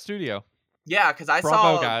year for that studio. Yeah, because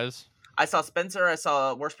Bravo, guys. I saw Spencer, I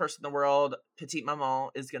saw Worst Person in the World, Petite Maman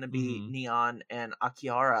is going to be Neon, and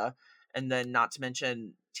Akiara. And then, not to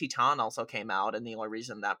mention, Titan also came out, and the only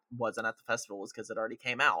reason that wasn't at the festival was because it already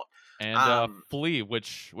came out. And Flea,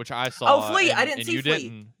 which I saw. Oh, Flea! I didn't see Flea.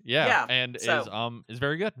 Didn't. Yeah, and is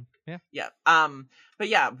very good. Yeah. Yeah. But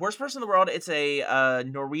yeah, Worst Person in the World. It's a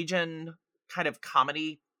Norwegian kind of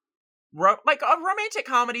comedy, like a romantic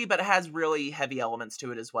comedy, but it has really heavy elements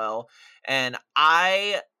to it as well. And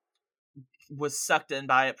I was sucked in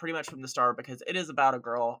by it pretty much from the start, because it is about a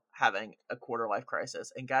girl having a quarter life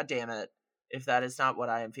crisis, and god damn it if that is not what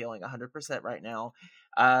I am feeling 100% right now.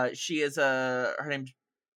 She is her name's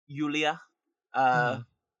Julia,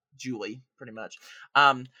 Julie, pretty much,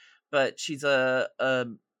 but she's a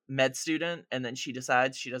med student, and then she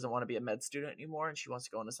decides she doesn't want to be a med student anymore, and she wants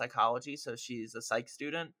to go into psychology, so she's a psych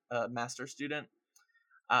student, a master's student.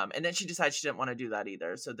 And then she decides she didn't want to do that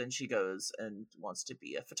either, so then she goes and wants to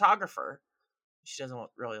be a photographer. She doesn't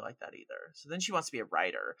really like that either. So then she wants to be a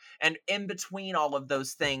writer. And in between all of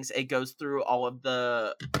those things, it goes through all of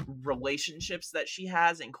the relationships that she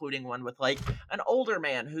has, including one with like an older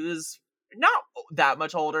man who's not that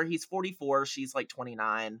much older. He's 44. She's like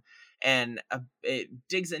 29. And it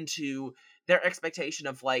digs into their expectation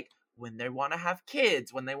of like when they want to have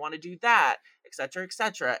kids, when they want to do that, etc.,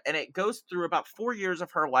 etc. And it goes through about 4 years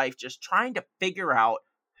of her life just trying to figure out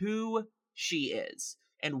who she is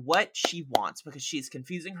and what she wants, because she's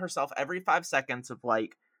confusing herself every 5 seconds of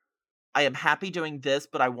like, I am happy doing this,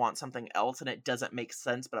 but I want something else, and it doesn't make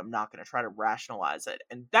sense, but I'm not going to try to rationalize it.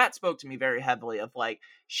 And that spoke to me very heavily of like,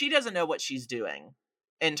 she doesn't know what she's doing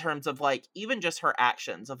in terms of like, even just her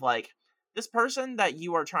actions of like, this person that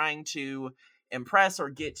you are trying to impress or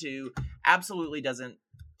get to, absolutely doesn't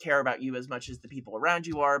care about you as much as the people around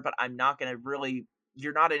you are, but I'm not going to really,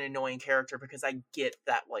 you're not an annoying character because I get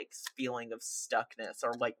that like feeling of stuckness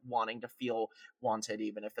or like wanting to feel wanted,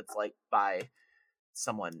 even if it's like by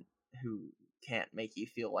someone who can't make you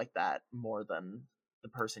feel like that more than the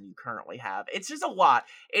person you currently have. It's just a lot.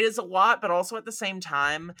 It is a lot, but also at the same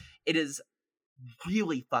time, it is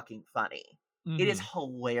really fucking funny. Mm-hmm. It is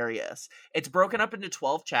hilarious. It's broken up into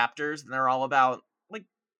 12 chapters, and they're all about like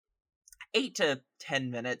 8 to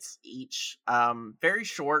 10 minutes each. Very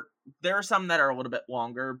short. There are some that are a little bit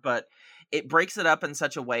longer, but it breaks it up in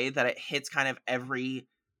such a way that it hits kind of every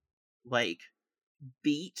like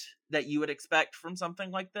beat that you would expect from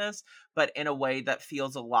something like this, but in a way that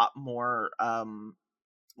feels a lot more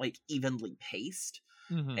like evenly paced.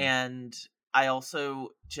 Mm-hmm. And I also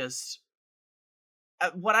just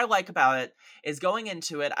what I like about it is going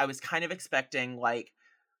into it, I was kind of expecting like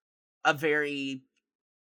a very,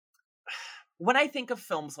 when I think of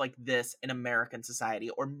films like this in American society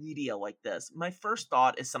or media like this, my first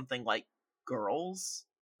thought is something like Girls,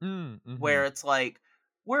 mm-hmm. where it's like,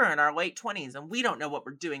 we're in our late 20s and we don't know what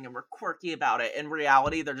we're doing and we're quirky about it. In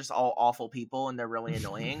reality, they're just all awful people and they're really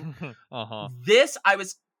annoying. Uh-huh. This, I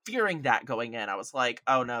was fearing that going in. I was like,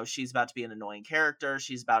 oh no, she's about to be an annoying character.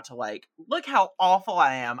 She's about to like, look how awful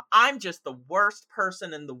I am. I'm just the worst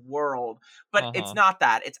person in the world. But it's not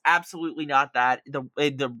that. It's absolutely not that.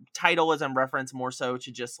 The title is in reference more so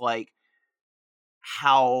to just like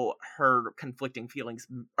how her conflicting feelings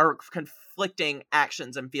or conflicting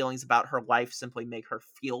actions and feelings about her life simply make her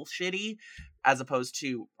feel shitty, as opposed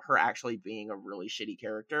to her actually being a really shitty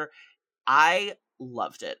character. I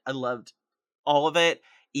loved it. I loved all of it.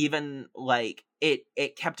 Even like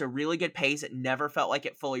it kept a really good pace. It never felt like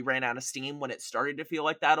it fully ran out of steam. When it started to feel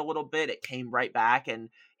like that a little bit, it came right back and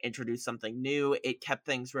introduced something new. It kept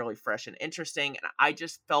things really fresh and interesting. And I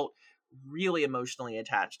just felt really emotionally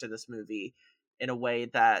attached to this movie in a way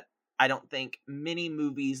that I don't think many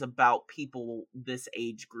movies about people this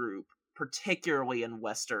age group, particularly in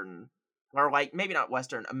Western, or like maybe not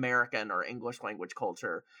Western, American or English language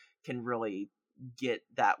culture, can really get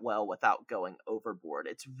that well without going overboard.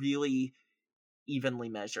 It's really evenly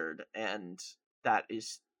measured, and that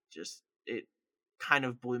is just, it kind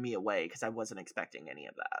of blew me away because I wasn't expecting any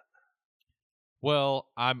of that. Well,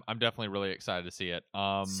 I'm definitely really excited to see it.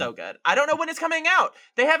 So good. I don't know when it's coming out.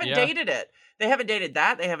 They haven't dated it. They haven't dated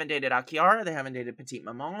that. They haven't dated Akiara. They haven't dated Petite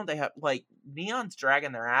Maman. They have like Neon's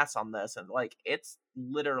dragging their ass on this, and like it's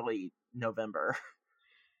literally November.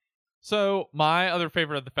 So my other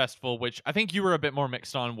favorite of the festival, which I think you were a bit more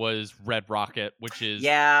mixed on, was Red Rocket, which is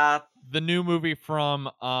the new movie from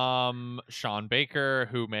Sean Baker,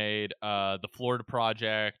 who made The Florida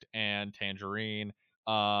Project and Tangerine.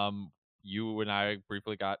 You and I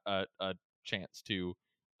briefly got a chance to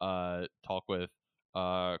talk with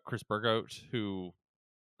Chris Burgoat, who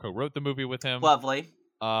co-wrote the movie with him. Lovely.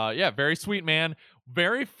 Yeah, very sweet man.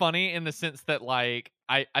 Very funny in the sense that like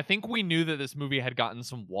I think we knew that this movie had gotten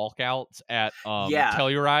some walkouts at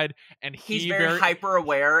Telluride, and he's very hyper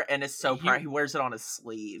aware and is so proud. He wears it on his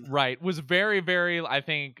sleeve. Right. Was very, very, I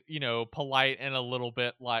think, polite and a little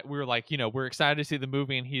bit like, we were like, we're excited to see the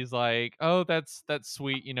movie, and he's like, oh, that's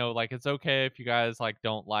sweet, like it's okay if you guys like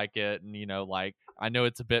don't like it, and like I know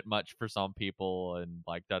it's a bit much for some people, and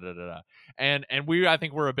like da da da da. And we, I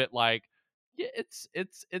think we're a bit like, yeah,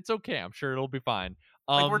 it's okay. I'm sure it'll be fine.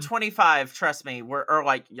 Like we're 25, trust me.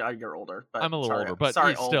 You're older, but I'm a little older, but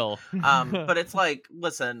sorry, still. But it's like,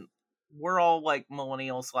 listen, we're all like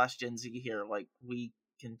millennial / Gen Z here. Like we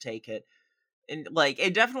can take it, and like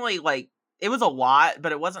it definitely like it was a lot,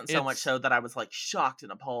 but it wasn't so much so that I was like shocked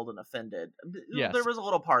and appalled and offended. Yes. There was a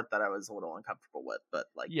little part that I was a little uncomfortable with, but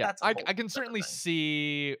like that's I can certainly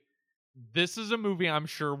see. This is a movie I'm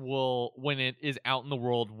sure will, when it is out in the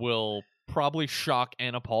world, will probably shock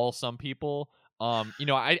and appall some people.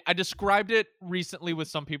 I described it recently with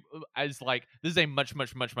some people as like, this is a much,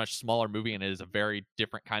 much, much, much smaller movie, and it is a very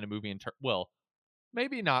different kind of movie well,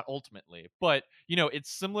 maybe not ultimately, but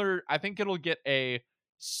it's similar. I think it'll get a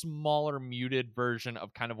smaller, muted version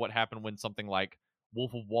of kind of what happened when something like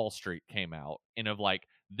Wolf of Wall Street came out, and of like,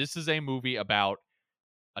 this is a movie about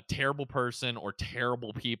a terrible person or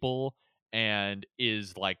terrible people, and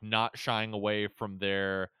is like not shying away from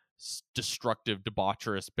their destructive,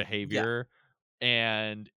 debaucherous behavior.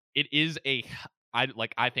 And it is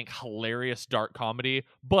I think hilarious dark comedy,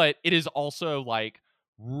 but it is also like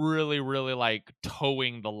really, really like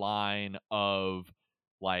towing the line of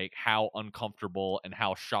like how uncomfortable and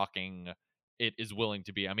how shocking it is willing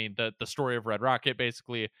to be. I mean, the story of Red Rocket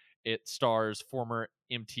basically It stars former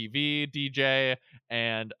MTV DJ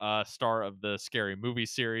and star of the Scary Movie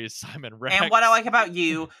series, Simon Rex. And what I like about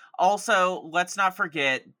you, also, let's not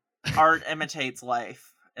forget, art imitates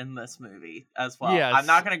life in this movie as well. Yes. I'm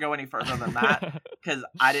not going to go any further than that because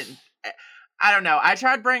I don't know. I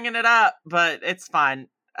tried bringing it up, but it's fine.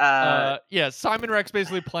 Simon Rex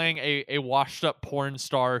basically playing a washed up porn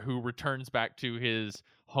star who returns back to his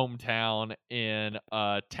hometown in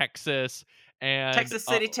Texas and Texas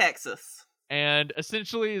City, Texas. And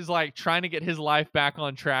essentially is like trying to get his life back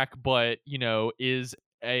on track, but is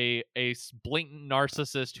a blatant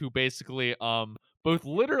narcissist who basically both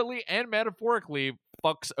literally and metaphorically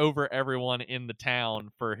fucks over everyone in the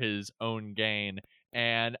town for his own gain.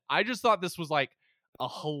 And I just thought this was like a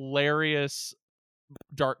hilarious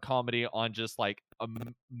dark comedy on just like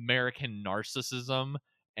American narcissism.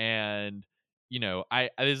 And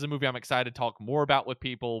this is a movie I'm excited to talk more about with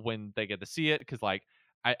people when they get to see it, because like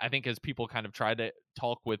I think as people kind of try to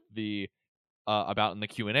talk with the about in the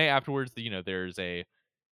Q&A afterwards, there's a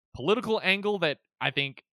political angle that I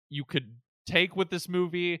think you could take with this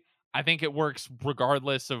movie. I think it works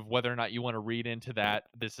regardless of whether or not you want to read into that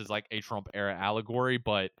this is like a Trump era allegory,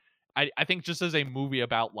 but I think just as a movie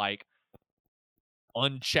about like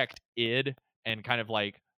unchecked id and kind of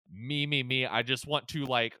like me, I just want to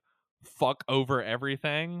like fuck over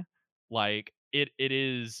everything, like it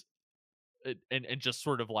is, and just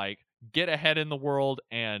sort of like get ahead in the world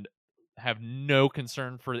and have no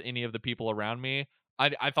concern for any of the people around me.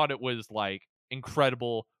 I thought it was like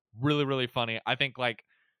incredible, really, really funny. I think like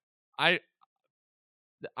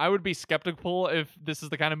I would be skeptical if this is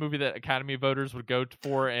the kind of movie that Academy voters would go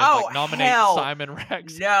for and like nominate Simon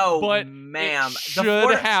Rex. No, but ma'am. It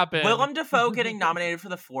should happen. Willem Dafoe getting nominated for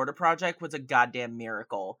the Florida Project was a goddamn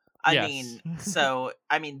miracle. I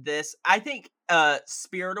think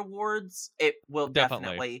Spirit Awards, it will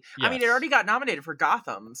definitely. Yes. I mean, it already got nominated for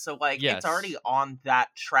Gotham, so like it's already on that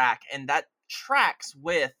track, and that tracks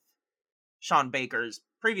with Sean Baker's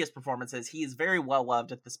previous performances. He is very well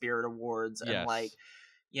loved at the Spirit Awards, and like,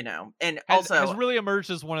 and also has really emerged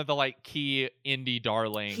as one of the like key indie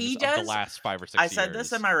darlings of the last 5 or 6 years. I said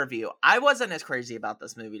this in my review. I wasn't as crazy about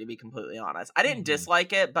this movie, to be completely honest. I didn't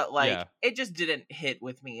dislike it, but like it just didn't hit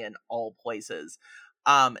with me in all places.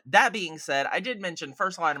 That being said, I did mention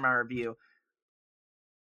first line of my review,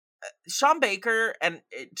 Sean Baker and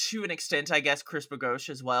to an extent, I guess Chris Bogosh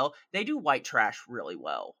as well. They do white trash really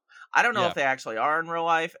well. I don't know if they actually are in real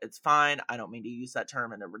life. It's fine. I don't mean to use that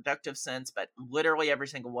term in a reductive sense, but literally every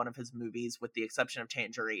single one of his movies, with the exception of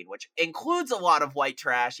Tangerine, which includes a lot of white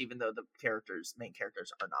trash, even though the main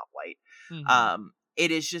characters are not white.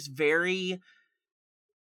 It is just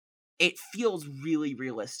it feels really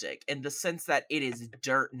realistic in the sense that it is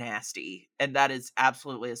dirt nasty. And that is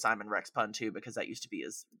absolutely a Simon Rex pun too, because that used to be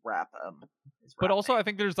his rap. But also, I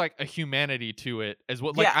think there's like a humanity to it as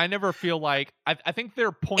well. Like, I never feel like I think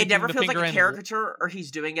they're pointing. It never the feels finger like a caricature, or he's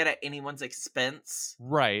doing it at anyone's expense.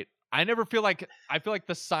 Right. I feel like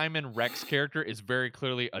the Simon Rex character is very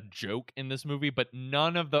clearly a joke in this movie, but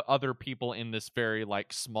none of the other people in this very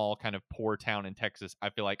like small kind of poor town in Texas,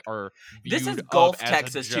 I feel like, are viewed This is Gulf,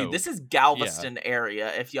 Texas too. This is Galveston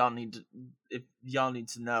area. If y'all need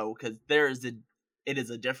to know, because it is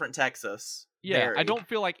a different Texas. Yeah, Very. I don't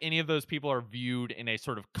feel like any of those people are viewed in a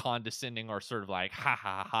sort of condescending or sort of like, ha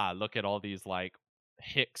ha ha, look at all these like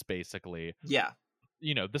hicks, basically. Yeah.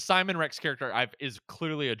 The Simon Rex character is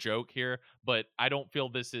clearly a joke here, but I don't feel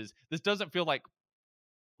this doesn't feel like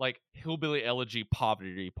hillbilly elegy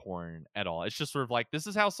poverty porn at all. It's just sort of like, this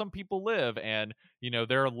is how some people live, and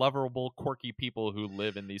there are lovable, quirky people who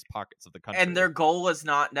live in these pockets of the country, and their goal is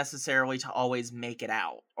not necessarily to always make it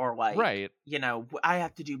out, or like, right, I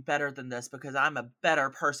have to do better than this because I'm a better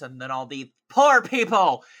person than all these poor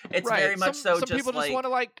people. It's very much some just people just want to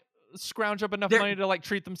like scrounge up enough money to like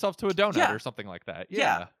treat themselves to a donut or something like that.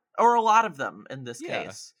 Yeah, or a lot of them in this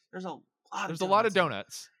case. There's a lot of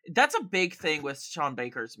donuts. That's a big thing with Sean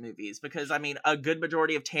Baker's movies, because I mean, a good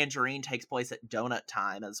majority of Tangerine takes place at Donut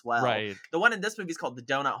Time as well. Right. The one in this movie is called the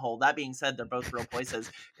Donut Hole. That being said, they're both real places,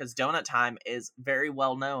 because Donut Time is very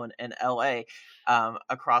well known in LA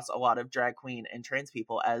across a lot of drag queen and trans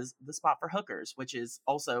people as the spot for hookers, which is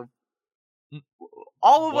also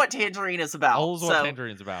all of what Tangerine is about. All of what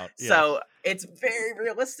Tangerine's about. Yeah. So it's very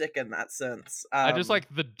realistic in that sense. I just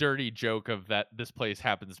like the dirty joke of that this place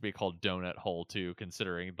happens to be called Donut Hole too,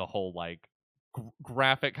 considering the whole like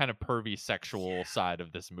graphic kind of pervy sexual side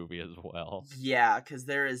of this movie as well. Yeah, because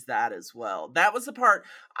there is that as well. That was the part,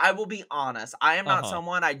 I will be honest, I am not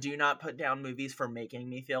someone, I do not put down movies for making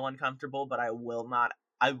me feel uncomfortable, but I will not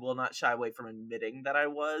shy away from admitting that I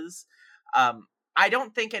was. I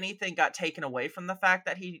don't think anything got taken away from the fact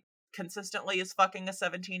that he consistently is fucking a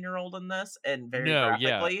 17-year-old in this, and very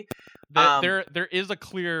graphically. There is a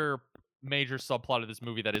clear major subplot of this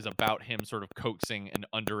movie that is about him sort of coaxing an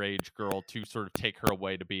underage girl to sort of take her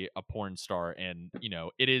away to be a porn star, and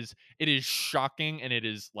it is shocking, and it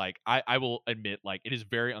is like I will admit, like, it is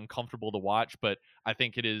very uncomfortable to watch, but I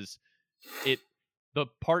think the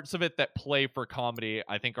parts of it that play for comedy,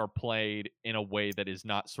 I think, are played in a way that is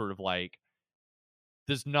not sort of like,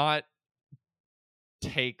 does not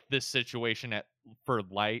take this situation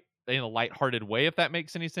in a lighthearted way, if that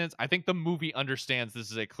makes any sense. I think the movie understands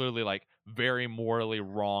this is a clearly, like, very morally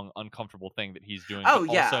wrong, uncomfortable thing that he's doing, but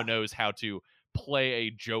also knows how to play a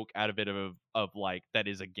joke out of it of like that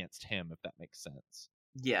is against him, if that makes sense.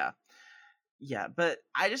 Yeah, but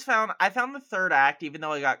I found the third act, even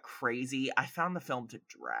though it got crazy, I found the film to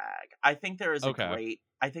drag. I think there is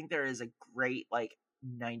a great like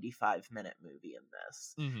 95-minute movie in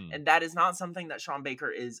this. Mm-hmm. And that is not something that Sean Baker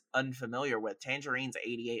is unfamiliar with. Tangerine's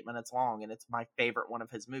 88 minutes long, and it's my favorite one of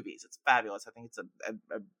his movies. It's fabulous. I think it's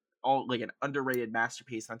like an underrated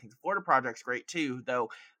masterpiece. And I think the Florida Project's great too, though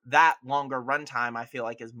that longer runtime I feel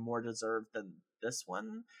like is more deserved than this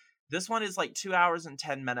one. This one is like 2 hours and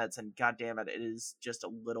 10 minutes, and goddamn it is just a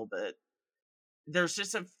little bit. There's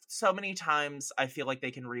just so many times I feel like they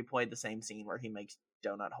can replay the same scene where he makes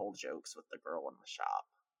donut hole jokes with the girl in the shop.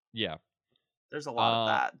 Yeah. There's a lot of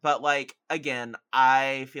that. But, like, again,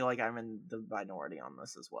 I feel like I'm in the minority on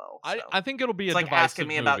this as well. So. I think it'll be it's a like asking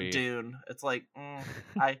me movie. About Dune. It's like,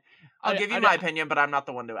 I'll give you my opinion, but I'm not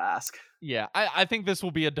the one to ask. Yeah, I think this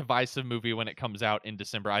will be a divisive movie when it comes out in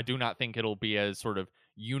December. I do not think it'll be as sort of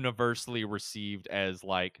universally received as,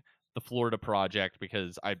 like, the Florida Project,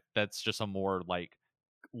 because that's just a more, like,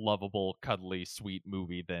 lovable, cuddly, sweet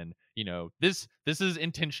movie than, this is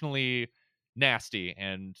intentionally nasty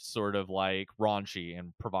and sort of like raunchy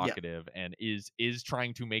and provocative, and is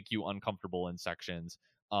trying to make you uncomfortable in sections.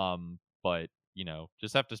 But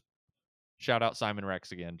just have to shout out Simon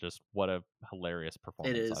Rex again. Just what a hilarious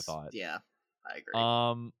performance. It is. I thought. Yeah, I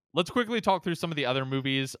agree. Let's quickly talk through some of the other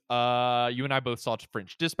movies. You and I both saw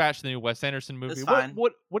French Dispatch, the new Wes Anderson movie. It's fine.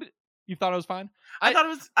 What you thought it was fine? I thought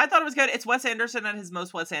it was good. It's Wes Anderson at his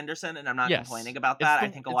most Wes Anderson, and I'm not complaining about that. I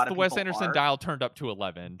think a lot of people the Wes Anderson dial turned up to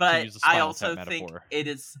 11. But to use I also think it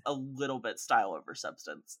is a little bit style over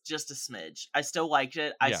substance, just a smidge. I still liked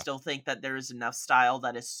it. I still think that there is enough style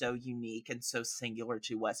that is so unique and so singular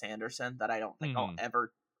to Wes Anderson that I don't think I'll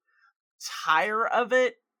ever tire of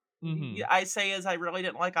it. Mm-hmm. I say as I really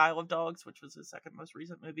didn't like Isle of Dogs, which was his second most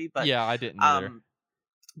recent movie, but yeah, I didn't either.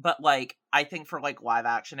 But, like, I think for, like, live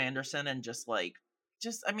action Anderson and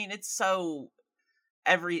I mean, it's so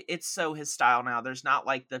his style now. There's not,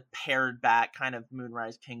 like, the pared back kind of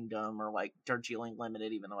Moonrise Kingdom or, like, Darjeeling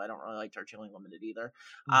Limited, even though I don't really like Darjeeling Limited either.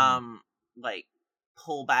 Mm-hmm. Like,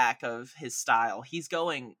 pullback of his style. He's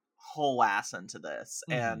going whole ass into this,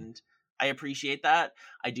 and I appreciate that.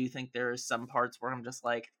 I do think there are some parts where I'm just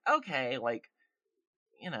like, okay, like,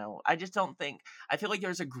 I just don't think. I feel like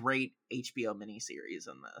there's a great HBO miniseries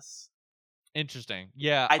in this. Interesting.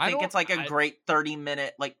 Yeah. I think it's like a great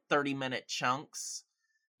 30-minute chunks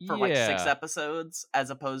for like 6 episodes,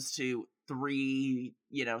 as opposed to 3,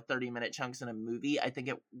 30-minute chunks in a movie. I think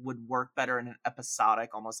it would work better in an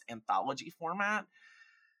episodic, almost anthology format.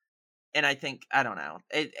 And I think, I don't know,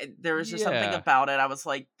 there was just something about it. I was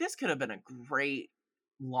like, this could have been a great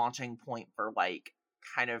launching point for, like,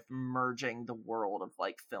 kind of merging the world of,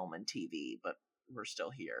 like, film and TV, but we're still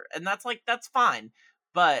here. And that's fine.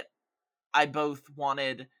 But I both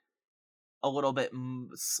wanted a little bit,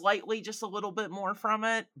 just a little bit more from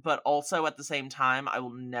it, but also at the same time, I will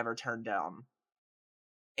never turn down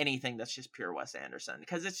anything that's just pure Wes Anderson,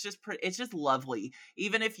 because it's just lovely.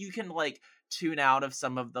 Even if you can, like, tune out of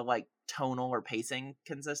some of the, like, tonal or pacing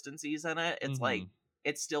consistencies in it, it's like,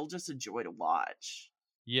 it's still just a joy to watch.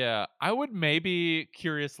 Yeah, I would maybe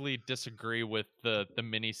curiously disagree with the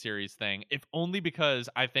miniseries thing, if only because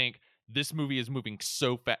I think this movie is moving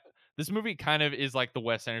so fast. This movie kind of is like the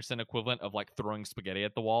Wes Anderson equivalent of, like, throwing spaghetti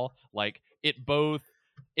at the wall. Like, it both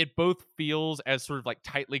feels as sort of, like,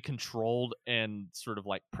 tightly controlled and sort of,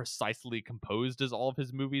 like, precisely composed as all of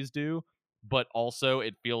his movies do, but also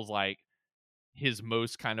it feels like his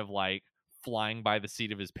most kind of, like, flying by the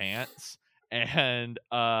seat of his pants. And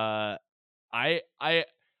I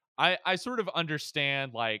sort of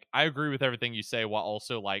understand, like, I agree with everything you say, while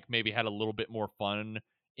also, like, maybe had a little bit more fun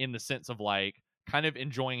in the sense of, like, kind of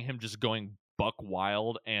enjoying him just going buck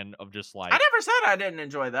wild, and of just, like, I never said I didn't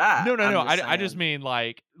enjoy that. No. I just mean,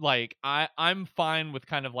 like I'm fine with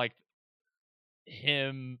kind of, like,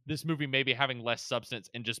 this movie maybe having less substance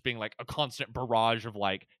and just being like a constant barrage of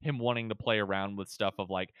like him wanting to play around with stuff of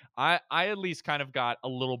like I at least kind of got a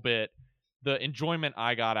little bit, the enjoyment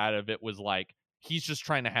I got out of it was like he's just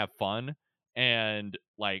trying to have fun and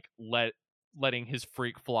like letting his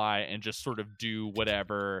freak fly and just sort of do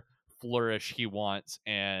whatever flourish he wants.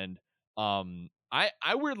 And I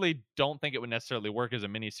weirdly don't think it would necessarily work as a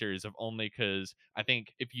miniseries, of only because I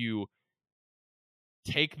think if you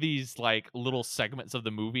take these like little segments of the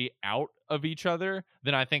movie out of each other,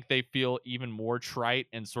 then I think they feel even more trite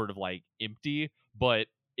and sort of like empty. But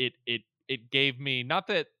it gave me, not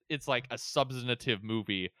that it's like a substantive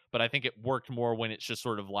movie, but I think it worked more when it's just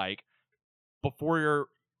sort of like before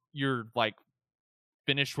you're like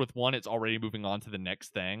finished with one, it's already moving on to the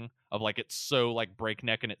next thing, of like it's so like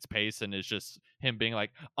breakneck in its pace, and it's just him being like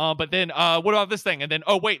but then what about this thing, and then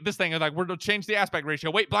oh wait, this thing, and like we're gonna change the aspect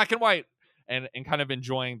ratio, wait, black and white, and kind of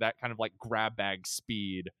enjoying that kind of like grab bag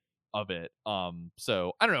speed of it.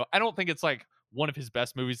 So I don't know, I don't think it's like one of his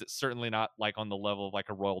best movies. It's certainly not like on the level of like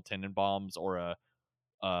a Royal Tenenbaums or a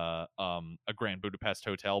Grand Budapest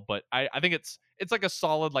Hotel, but I think it's like a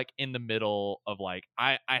solid like in the middle of like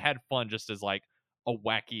I had fun just as like a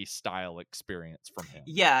wacky style experience from him.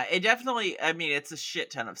 Yeah, it definitely, I mean, it's a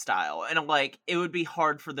shit ton of style, and like it would be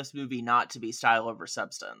hard for this movie not to be style over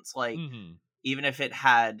substance. Like even if it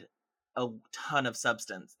had a ton of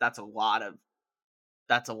substance, that's a lot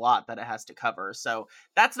that it has to cover. So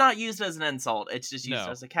that's not used as an insult. It's just used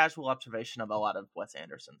as a casual observation of a lot of Wes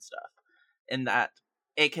Anderson stuff, in that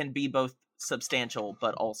it can be both substantial,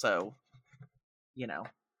 but also, you know,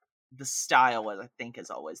 the style, I think, is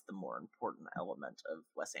always the more important element of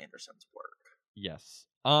Wes Anderson's work. Yes.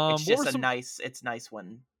 It's just it's nice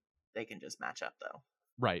when they can just match up, though.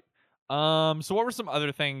 Right. So what were some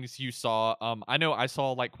other things you saw? I know I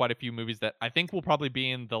saw like quite a few movies that I think will probably be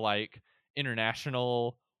in the like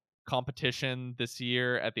international competition this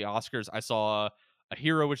year at the Oscars. I saw A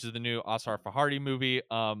Hero, which is the new Asghar Farhadi movie.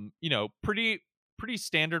 You know, pretty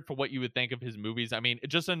standard for what you would think of his movies. I mean,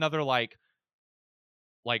 just another like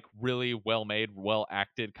really well made, well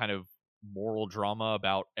acted kind of moral drama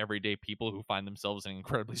about everyday people who find themselves in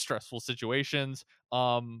incredibly stressful situations.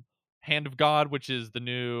 Hand of God, which is the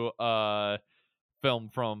new film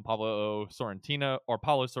from Paulo Sorrentino.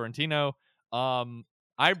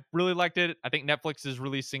 I really liked it. I think Netflix is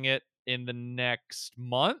releasing it in the next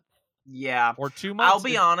month. Yeah. Or 2 months. I'll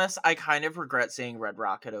be honest, I kind of regret seeing Red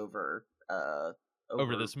Rocket over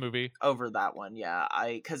this movie, over that one. Yeah,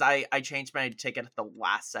 I changed my ticket at the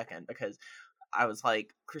last second because I was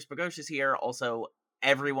like, Chris Bogosh is here, also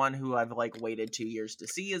everyone who I've like waited 2 years to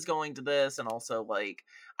see is going to this, and also like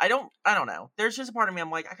I don't know, there's just a part of me,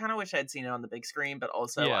 I'm like, I kind of wish I'd seen it on the big screen, but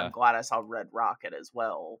also I'm glad I saw Red Rocket as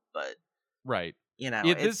well. But right, you know,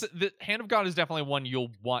 the Hand of God is definitely one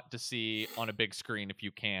you'll want to see on a big screen if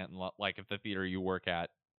you can, like if the theater you work at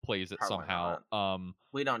plays it somehow.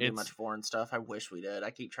 We don't do much foreign stuff. I wish we did. I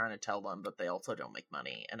keep trying to tell them, but they also don't make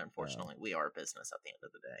money, and unfortunately we are a business at the end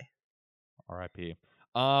of the day. R.I.P.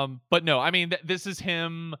 But no, I mean this is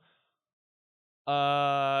him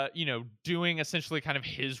you know, doing essentially kind of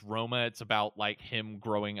his Roma. It's about like him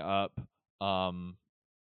growing up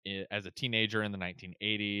as a teenager in the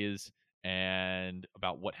 1980s, and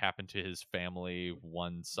about what happened to his family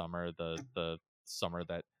one summer, the summer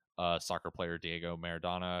that soccer player Diego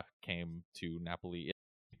Maradona came to Napoli.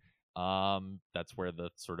 That's where the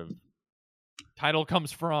sort of title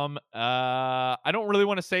comes from. I don't really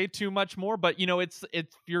want to say too much more, but you know, it's if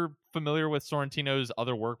you're familiar with Sorrentino's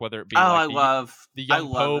other work, whether it be the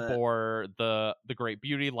Young Pope or the Great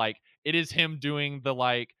Beauty, like it is him doing the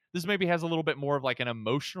like. This maybe has a little bit more of like an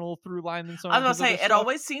emotional through line than some. I was gonna say, it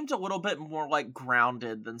always seemed a little bit more like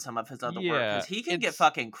grounded than some of his other work, because he can get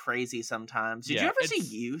fucking crazy sometimes. Did you ever see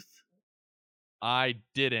Youth? I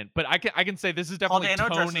didn't, but I can say this is definitely Paul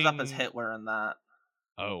Dano dresses up as Hitler in that.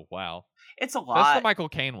 Oh wow, it's a lot. That's the Michael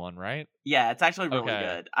Caine one, right? Yeah, it's actually really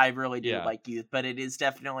good. I really do like Youth, but it is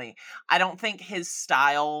definitely, I don't think his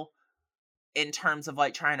style, in terms of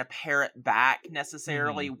like trying to pare it back,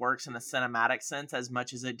 necessarily works in a cinematic sense as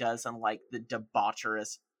much as it does in like the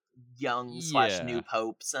debaucherous young / new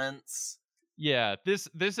Pope sense. Yeah, this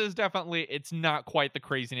is definitely, it's not quite the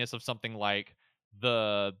craziness of something like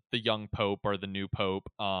the young Pope or the new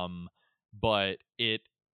Pope, but it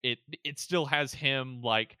still has him,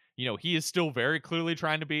 like, you know, he is still very clearly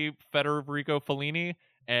trying to be Federico Fellini,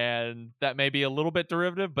 and that may be a little bit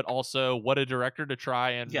derivative, but also what a director to try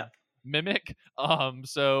and mimic.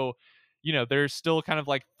 So, you know, there's still kind of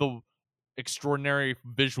like the extraordinary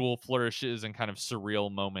visual flourishes and kind of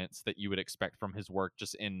surreal moments that you would expect from his work,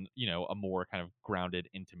 just in, you know, a more kind of grounded,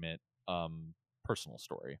 intimate personal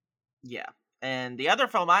story. Yeah. And the other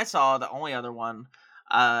film I saw, the only other one,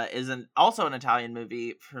 is also an Italian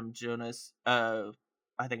movie from Jonas. I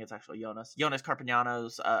think it's actually Jonas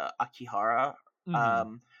Carpignano's Akihara.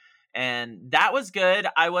 Mm-hmm. And that was good.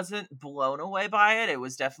 I wasn't blown away by it. It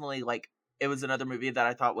was definitely it was another movie that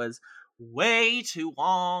I thought was way too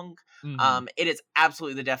long. Mm-hmm. It is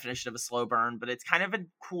absolutely the definition of a slow burn, but it's kind of a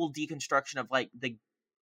cool deconstruction of the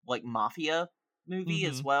mafia movie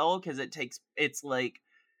as well, because it's like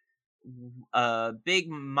a big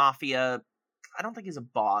mafia. I don't think he's a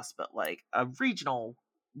boss, but like a regional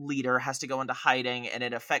leader has to go into hiding, and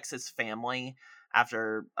it affects his family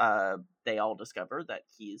after they all discover that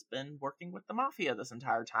he's been working with the mafia this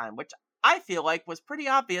entire time, which I feel like was pretty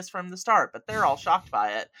obvious from the start, but they're all shocked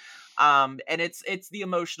by it. And it's the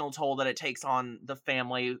emotional toll that it takes on the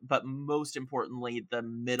family, but most importantly, the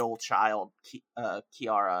middle child,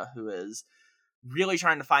 Chiara, who is really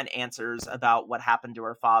trying to find answers about what happened to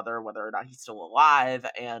her father, whether or not he's still alive,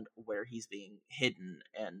 and where he's being hidden,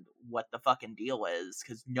 and what the fucking deal is,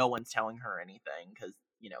 because no one's telling her anything, because,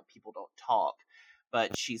 people don't talk.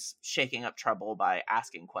 But she's shaking up trouble by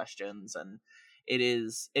asking questions, and it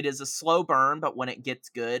is a slow burn, but when it gets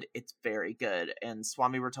good, it's very good. And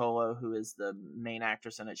Swami Rotolo, who is the main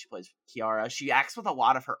actress in it, she plays Chiara. She acts with a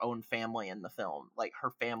lot of her own family in the film. Like,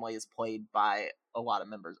 her family is played by a lot of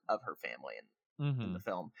members of her family in the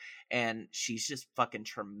film, and she's just fucking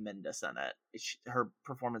tremendous in it. Her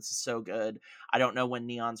performance is so good. I don't know when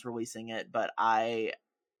Neon's releasing it, but I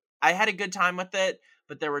had a good time with it,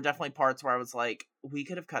 but there were definitely parts where I was like, we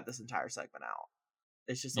could have cut this entire segment out.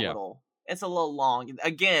 It's just it's a little long.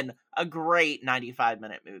 Again, a great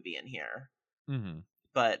 95-minute movie in here.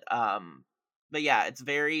 But yeah, it's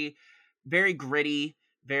very, very gritty.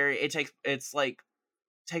 It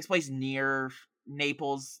takes place near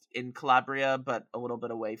Naples in Calabria, but a little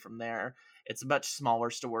bit away from there. It's a much smaller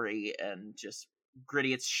story and just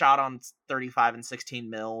gritty. It's shot on 35 and 16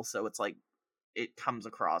 mil, so it's like it comes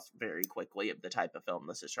across very quickly of the type of film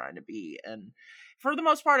this is trying to be. And for the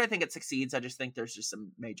most part, I think it succeeds. I just think there's just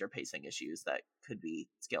some major pacing issues that could be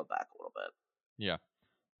scaled back a little bit. Yeah.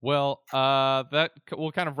 Well, that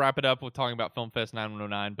we'll kind of wrap it up with talking about Film Fest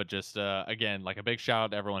 9109, but just again, like a big shout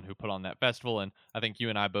out to everyone who put on that festival. And I think you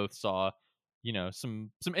and I both saw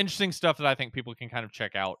some interesting stuff that I think people can kind of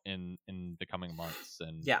check out in the coming months.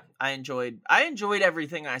 And yeah, I enjoyed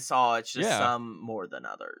everything I saw. It's just some more than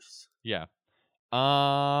others. Yeah.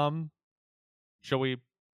 Shall we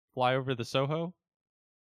fly over the Soho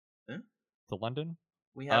to London?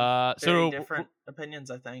 We have very different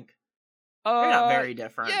opinions, I think. They're not very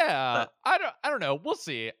different. Yeah, but I don't know. We'll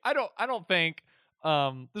see. I don't think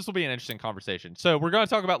this will be an interesting conversation. So we're going to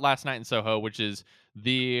talk about Last Night in Soho, which is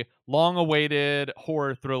the long-awaited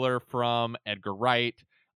horror thriller from Edgar Wright.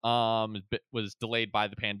 Was delayed by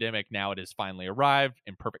the pandemic. Now it has finally arrived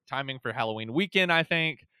in perfect timing for Halloween weekend, I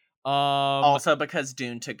think. Also because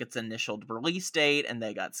Dune took its initial release date and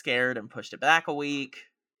they got scared and pushed it back a week.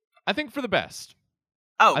 I think for the best.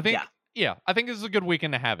 Oh, I think, yeah. I think this is a good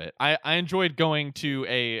weekend to have it. I enjoyed going to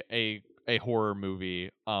a horror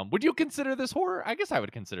movie. Would you consider this horror? I guess I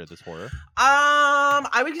would consider this horror.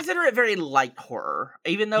 I would consider it very light horror,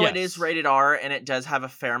 even though it is rated R and it does have a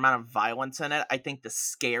fair amount of violence in it. I think the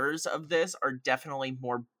scares of this are definitely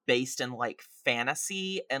more based in like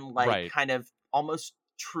fantasy and like kind of almost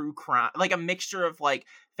true crime, like a mixture of like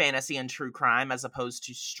fantasy and true crime as opposed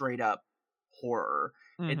to straight up horror.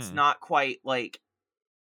 It's not quite like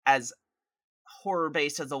as horror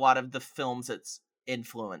based as a lot of the films it's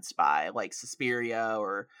influenced by, like Suspiria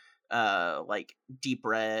or like Deep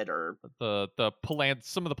Red or some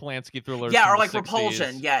of the Polanski thrillers. Yeah, or like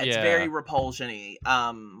Repulsion. Yeah, it's very Repulsion-y.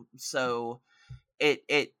 So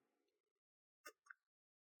it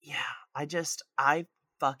I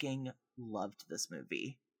fucking loved this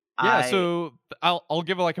movie. Yeah, so I'll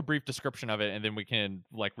give like a brief description of it, and then we can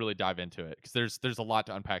like really dive into it because there's a lot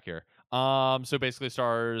to unpack here. So basically,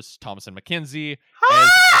 stars Thomasin McKenzie.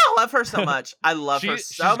 I love her so much. I love her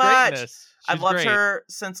so much. I've loved her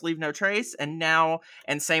since Leave No Trace, and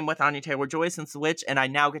same with Anya Taylor-Joy since The Witch, and I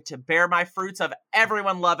now get to bear my fruits of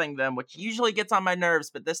everyone loving them, which usually gets on my nerves,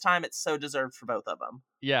 but this time it's so deserved for both of them.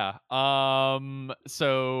 Yeah.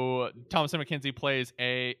 So Thomasin McKenzie plays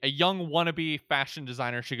a young wannabe fashion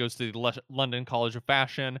designer. She goes to the London College of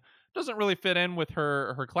Fashion. Doesn't really fit in with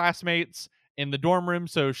her classmates in the dorm room,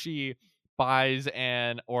 so she buys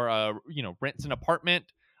rents an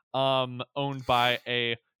apartment owned by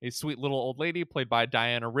a sweet little old lady played by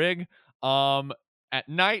Diana Rigg. At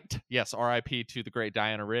night, yes, R.I.P. to the great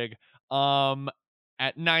Diana Rigg.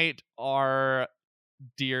 At night, our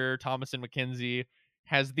dear Thomasin McKenzie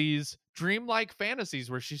has these dreamlike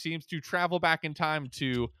fantasies where she seems to travel back in time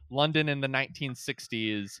to London in the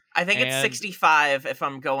 1960s. I think it's 65 if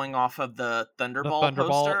I'm going off of the Thunderball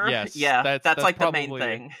poster. Yes. Yeah, that's like probably the main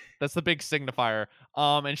thing. That's the big signifier.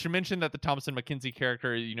 And she mentioned that the Thomasin McKenzie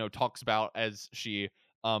character, talks about as she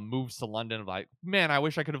moves to London, like, man, I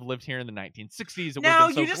wish I could have lived here in the 1960s. It would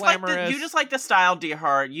have been so glamorous. You just like the style,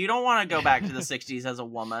 DeHart. You don't want to go back to the 60s as a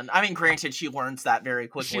woman. I mean, granted, she learns that very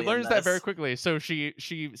quickly. She learns that very quickly. So she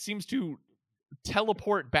seems to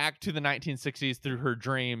teleport back to the 1960s through her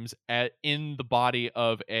dreams in the body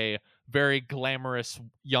of a very glamorous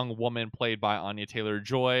young woman played by Anya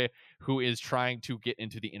Taylor-Joy, who is trying to get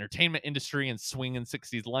into the entertainment industry and swing in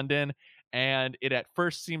 60s London. And it at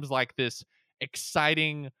first seems like this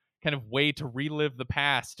exciting kind of way to relive the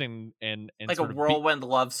past and like a whirlwind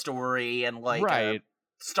love story and like a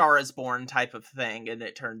Star is Born type of thing, and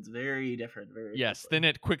it turns very different yes quickly. Then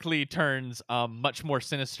it quickly turns much more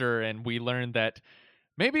sinister, and we learn that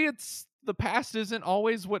maybe it's the past isn't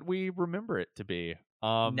always what we remember it to be.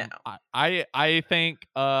 No. I think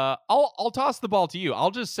I'll toss the ball to you.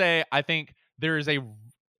 I'll just say I think there is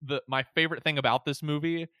my favorite thing about this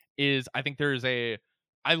movie is I think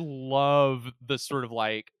I love the sort of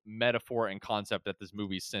like metaphor and concept at this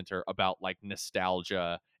movie's center about like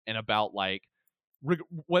nostalgia and about like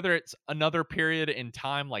whether it's another period in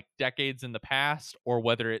time, like decades in the past, or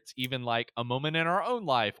whether it's even like a moment in our own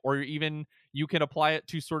life, or even you can apply it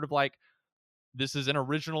to sort of like, this is an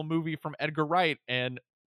original movie from Edgar Wright and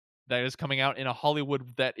that is coming out in a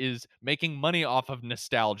Hollywood that is making money off of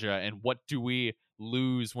nostalgia. And what do we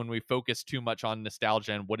lose when we focus too much on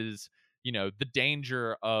nostalgia, and what is, the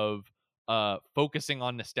danger of focusing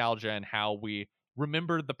on nostalgia and how we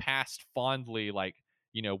remember the past fondly, like,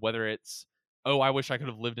 whether it's, oh, I wish I could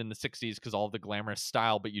have lived in the 60s because all the glamorous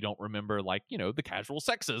style, but you don't remember like, the casual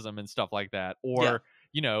sexism and stuff like that. Or,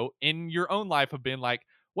 in your own life have been like,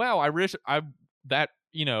 wow, I wish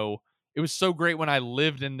it was so great when I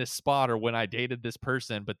lived in this spot or when I dated this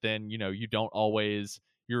person, but then, you don't always,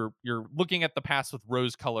 you're looking at the past with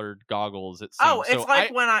rose-colored goggles, it seems. Oh, it's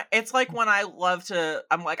like when I love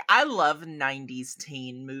 90s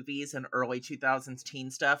teen movies and early 2000s teen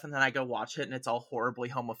stuff, and then I go watch it and it's all horribly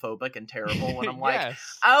homophobic and terrible, and I'm like,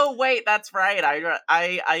 oh wait, that's right,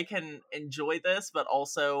 I can enjoy this, but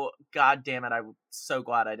also, god damn it, I'm so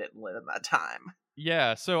glad I didn't live in that time.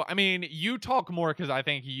 Yeah, so I mean, you talk more because I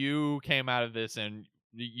think you came out of this and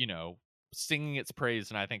singing its praise,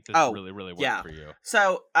 and I think this really worked for you.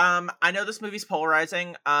 So I know this movie's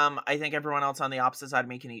polarizing. I think everyone else on the opposite side of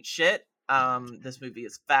me can eat shit. This movie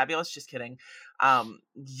is fabulous. Just kidding.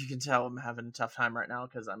 You can tell I'm having a tough time right now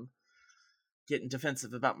because I'm getting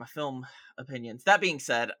defensive about my film opinions. That being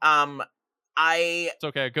said, it's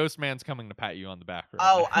okay. Ghost Man's coming to pat you on the back.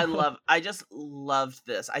 I just loved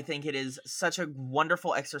this. I think it is such a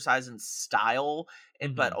wonderful exercise in style,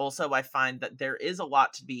 but also I find that there is a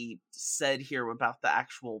lot to be said here about the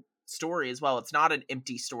actual story as well. It's not an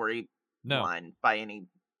empty story line by any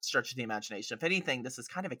stretch of the imagination. If anything, this is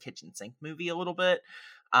kind of a kitchen sink movie a little bit.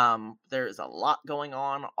 There's a lot going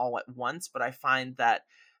on all at once, but I find that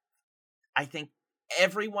I think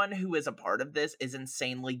everyone who is a part of this is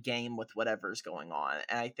insanely game with whatever's going on.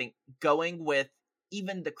 And I think going with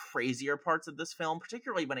even the crazier parts of this film,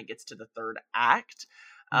 particularly when it gets to the third act,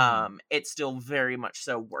 it still very much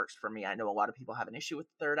so works for me. I know a lot of people have an issue with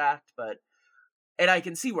the third act, and I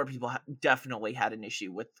can see where people definitely had an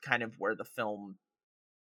issue with kind of where the film,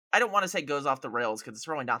 I don't want to say goes off the rails because it's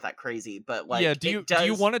really not that crazy, but like, yeah, do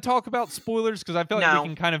you want to talk about spoilers? Because I feel like we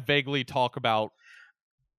can kind of vaguely talk about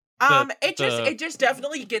it just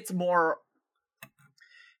definitely gets more,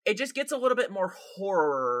 it just gets a little bit more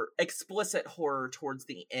horror, explicit horror towards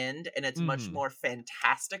the end, and it's much more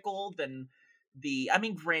fantastical than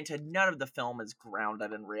granted, none of the film is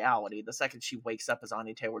grounded in reality. The second she wakes up as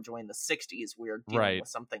Anya Taylor-Joy in the 60s, we are dealing with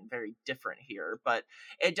something very different here, but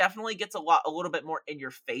it definitely gets a little bit more in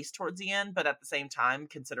your face towards the end, but at the same time,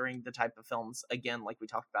 considering the type of films, again, like we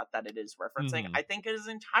talked about, that it is referencing, I think it is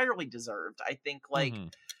entirely deserved. I think,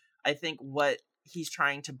 I think what he's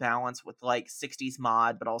trying to balance with like 60s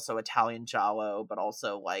mod, but also Italian giallo, but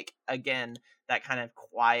also like, again, that kind of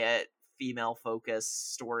quiet female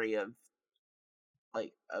focused story of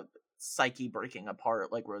like a psyche breaking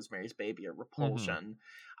apart, like Rosemary's Baby or Repulsion.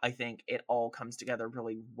 I think it all comes together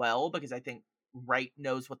really well because I think Wright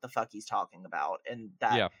knows what the fuck he's talking about, and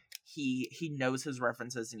that he knows his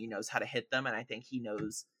references and he knows how to hit them. And I think he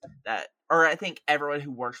knows that, or I think everyone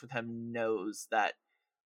who works with him knows that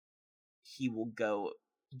he will go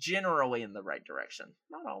generally in the right direction.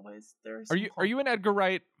 Not always. Are you an Edgar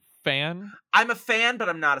Wright fan? I'm a fan, but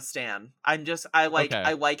I'm not a stan. I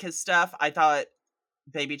like his stuff. I thought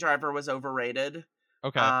Baby Driver was overrated.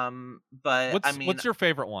 Okay. But what's your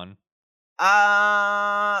favorite one?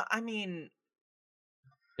 I mean,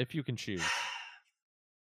 if you can choose.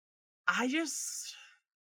 I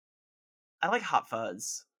like Hot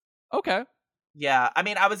Fuzz. Okay. Yeah, I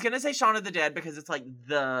mean, I was gonna say Shaun of the Dead because it's like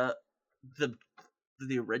the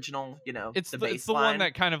original, it's the baseline. It's the one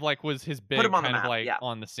that kind of like was his big kind of like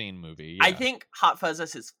on the scene movie. Yeah. I think Hot Fuzz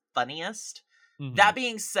is his funniest. Mm-hmm. That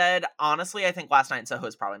being said, honestly, I think Last Night in Soho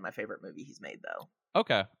is probably my favorite movie he's made, though.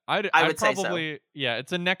 Okay, I would probably say so. Yeah,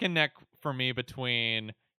 it's a neck and neck for me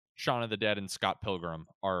between Shaun of the Dead and Scott Pilgrim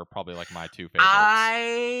are probably like my two favorites.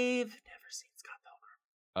 I've never seen Scott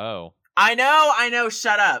Pilgrim. Oh. I know.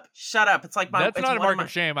 Shut up. It's like that's not a mark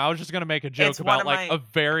of shame. I was just gonna make a joke about like a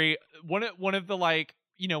very one of the like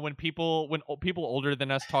when people older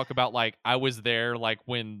than us talk about like I was there like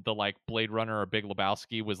when the like Blade Runner or Big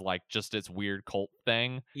Lebowski was like just its weird cult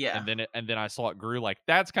thing. Yeah. And then I saw it grew. Like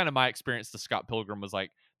that's kind of my experience to Scott Pilgrim was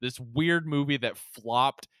like this weird movie that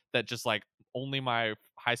flopped that just like only my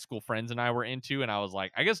high school friends and I were into, and I was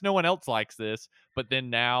like, I guess no one else likes this, but then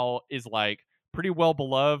now is like pretty well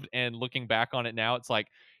beloved, and looking back on it now, it's like,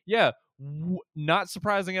 yeah, not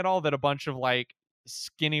surprising at all that a bunch of like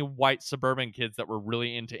skinny white suburban kids that were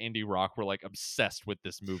really into indie rock were like obsessed with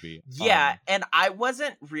this movie. Yeah, and I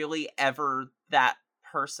wasn't really ever that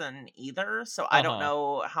person either, so I don't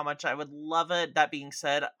know how much I would love it. That being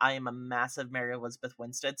said, I am a massive Mary Elizabeth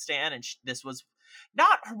Winstead stan, and this was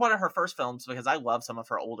not one of her first films because I love some of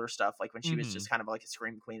her older stuff, like when she was just kind of like a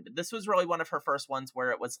scream queen, but this was really one of her first ones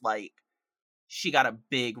where it was like she got a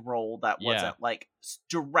big role that wasn't like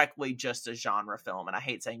directly just a genre film. And I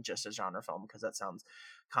hate saying just a genre film because that sounds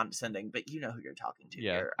condescending, but you know who you're talking to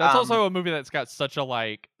here. That's also a movie that's got such a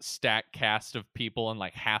like stacked cast of people, and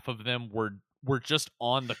like half of them were just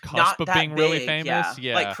on the cusp of being really famous.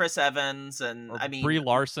 Yeah. Like Chris Evans and I mean Brie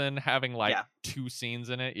Larson having like 2 scenes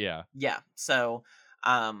in it. Yeah. Yeah. So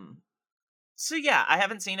yeah, I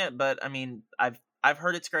haven't seen it, but I mean I've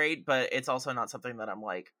heard it's great, but it's also not something that I'm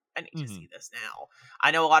like, I need to see this now.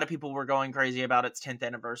 I know a lot of people were going crazy about its 10th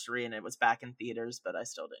anniversary and it was back in theaters, but I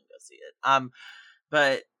still didn't go see it.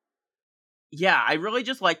 But yeah, I really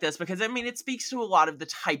just like this because I mean, it speaks to a lot of the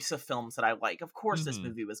types of films that I like. Of course, this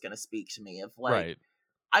movie was going to speak to me of like,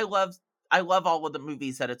 I love all of the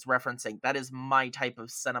movies that it's referencing. That is my type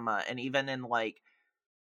of cinema. And even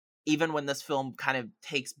when this film kind of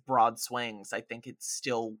takes broad swings, I think it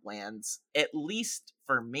still lands, at least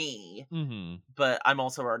for me, but I'm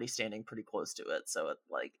also already standing pretty close to it, so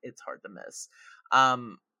it's hard to miss.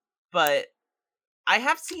 But I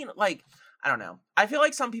have seen, like, I don't know. I feel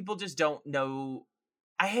like some people just don't know.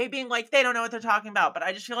 I hate being like, they don't know what they're talking about, but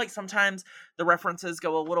I just feel like sometimes the references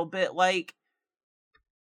go a little bit, like,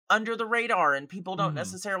 under the radar, and people don't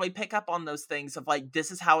necessarily pick up on those things of like,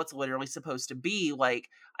 this is how it's literally supposed to be. Like,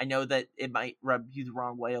 I know that it might rub you the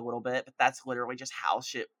wrong way a little bit, but that's literally just how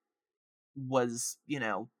shit was,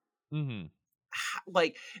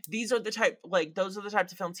 like, those are the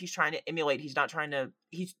types of films he's trying to emulate.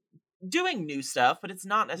 He's doing new stuff, but it's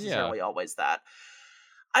not necessarily always that.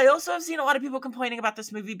 I also have seen a lot of people complaining about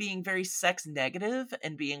this movie being very sex negative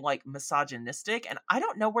and being like misogynistic, and I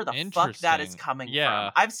don't know where the fuck that is coming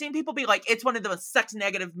from. I've seen people be like, it's one of the most sex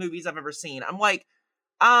negative movies I've ever seen. I'm like,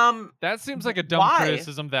 that seems like a dumb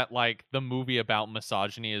criticism that like the movie about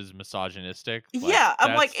misogyny is misogynistic. Like,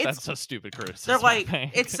 I'm like, that's a stupid criticism. They're like,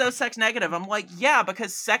 it's so sex negative. I'm like, yeah,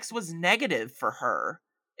 because sex was negative for her.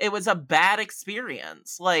 It was a bad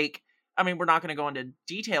experience. Like, I mean, we're not going to go into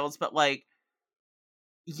details, but like,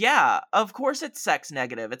 yeah, of course it's sex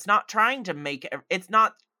negative. It's not trying to be, it's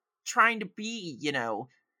not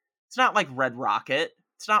like Red Rocket.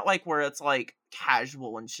 It's not like where it's like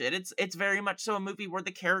casual and shit. It's very much so a movie where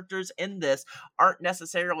the characters in this aren't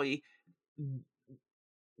necessarily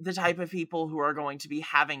the type of people who are going to be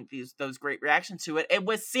having those great reactions to it. And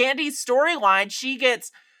with Sandy's storyline, she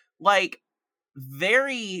gets like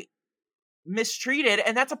very mistreated,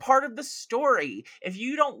 and that's a part of the story. If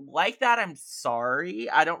you don't like that, I'm sorry.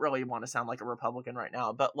 I don't really want to sound like a Republican right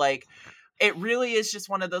now, but like, it really is just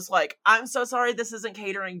one of those like, I'm so sorry this isn't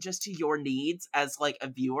catering just to your needs as like a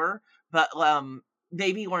viewer, but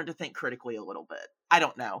maybe learn to think critically a little bit. I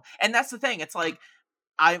don't know. And that's the thing. It's like,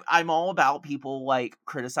 I'm all about people like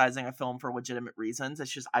criticizing a film for legitimate reasons. It's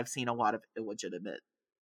just I've seen a lot of illegitimate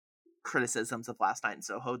criticisms of Last Night in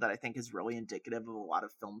Soho that I think is really indicative of a lot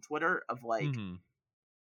of film Twitter of like,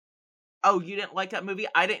 oh, you didn't like that movie?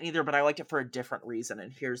 I didn't either, but I liked it for a different reason,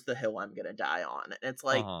 and here's the hill I'm gonna die on. And it's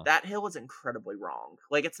like, that hill is incredibly wrong.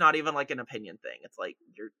 Like, it's not even like an opinion thing. It's like,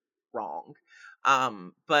 wrong.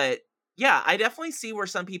 But yeah, I definitely see where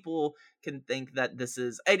some people can think that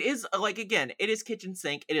it is like, again, it is kitchen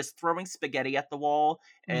sink. It is throwing spaghetti at the wall,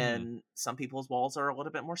 and some people's walls are a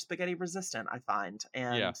little bit more spaghetti resistant, I find.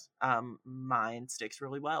 And mine sticks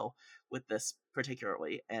really well with this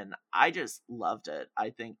particularly, and I just loved it.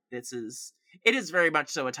 I think it is very much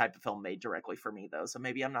so a type of film made directly for me, though, so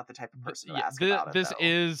maybe I'm not the type of person to ask about it. This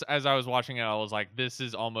is, as I was watching it, I was like, this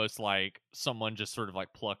is almost like someone just sort of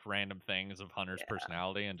like plucked random things of Hunter's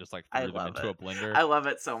personality and just like threw them into a blender. I love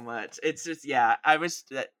it so much. It's just, I wish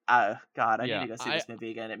that God, I need to go see this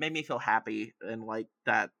movie again. It made me feel happy, and like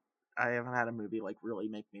that I haven't had a movie like really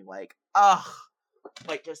make me like, ugh,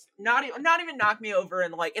 like just not even knock me over.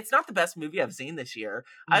 And like, it's not the best movie I've seen this year.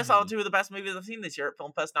 I saw 2 of the best movies I've seen this year at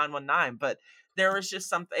Film Fest 919, but there was just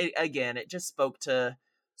something, again, it just spoke to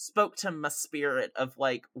my spirit of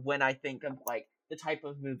like, when I think of like the type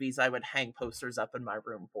of movies I would hang posters up in my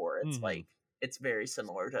room for. It's like, it's very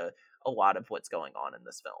similar to a lot of what's going on in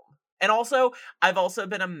this film. And also, I've also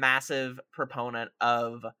been a massive proponent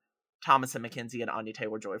of Thomas and Mackenzie and Anya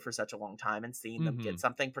Taylor-Joy for such a long time, and seeing them get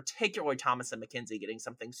something, particularly Thomas and Mackenzie getting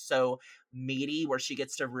something so meaty where she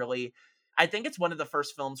gets to really, I think it's one of the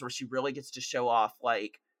first films where she really gets to show off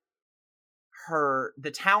like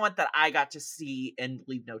the talent that I got to see in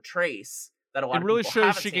Leave No Trace, that a lot of people haven't seen. It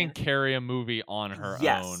really shows she can carry a movie on her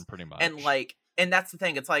own, pretty much. And like, and that's the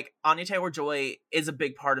thing. It's like Anya Taylor-Joy is a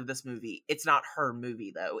big part of this movie. It's not her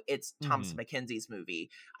movie though. It's Thomas and Mackenzie's movie.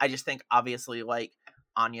 I just think obviously like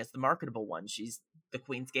Anya's the marketable one. She's the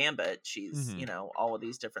Queen's Gambit. She's, all of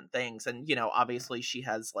these different things. And, obviously she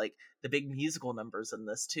has like the big musical numbers in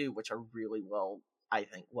this too, which are really well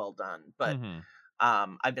done. But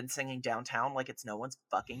I've been singing Downtown like it's no one's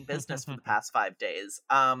fucking business for the past 5 days.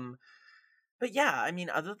 But yeah, I mean,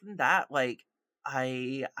 other than that, like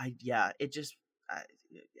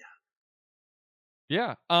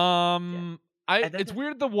It's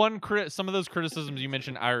weird. Some of those criticisms you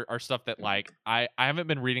mentioned are stuff that like I haven't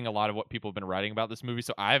been reading a lot of what people have been writing about this movie,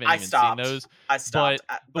 so I haven't seen those. I stopped.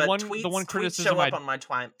 But the one criticism show up on my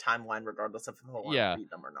timeline regardless of if I want to read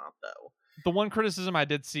them or not, though. The one criticism I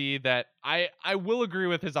did see that I will agree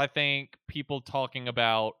with is I think people talking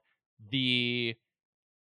about the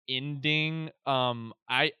ending.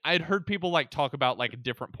 I'd heard people like talk about like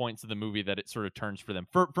different points of the movie that it sort of turns for them.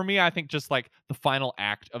 For me, I think just like the final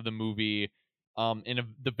act of the movie, in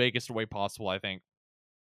the vaguest way possible, I think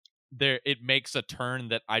it makes a turn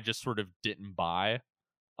that I just sort of didn't buy,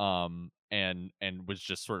 and was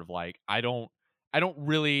just sort of like, I don't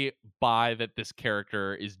really buy that this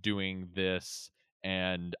character is doing this.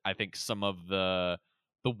 And I think some of the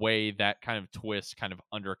way that kind of twist kind of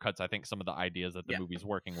undercuts, I think, some of the ideas that the movie's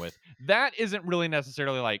working with. That isn't really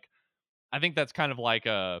necessarily like, I think that's kind of like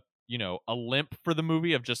a limp for the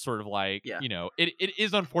movie of just sort of like, it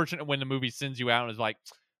is unfortunate when the movie sends you out and is like,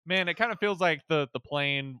 man, it kind of feels like the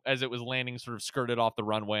plane as it was landing sort of skirted off the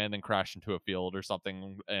runway and then crashed into a field or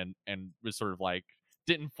something, and was sort of like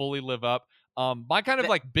didn't fully live up. My kind of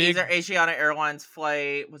like big either Asiana Airlines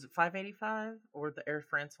flight, was it 585 or the Air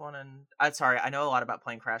France one? And sorry, I know a lot about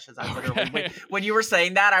plane crashes. I literally when you were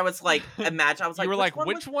saying that, I was like, imagine I was like, you were like,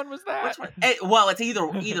 which one was that? Well, it's either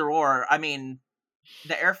or. I mean,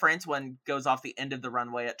 the Air France one goes off the end of the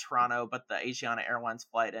runway at Toronto, but the Asiana Airlines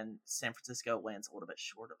flight in San Francisco lands a little bit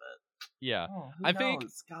short of it. Yeah.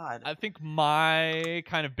 I think my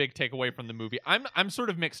kind of big takeaway from the movie, I'm sort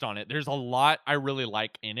of mixed on it. There's a lot I really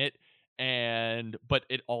like in it, but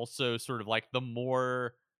it also sort of like the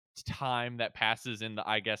more time that passes in the,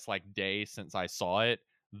 I guess, like day since I saw it,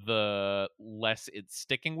 the less it's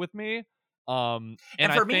sticking with me. And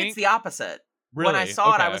for me, it's the opposite. Really? When I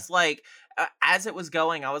saw it, I was like, as it was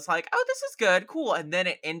going, I was like, oh, this is good, cool. And then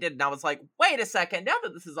it ended, and I was like, wait a second, now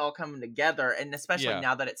that this is all coming together, and especially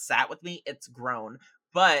now that it's sat with me, it's grown.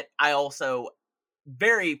 But I also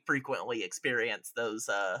very frequently experience those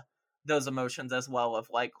emotions as well of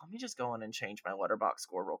like, let me just go in and change my Letterboxd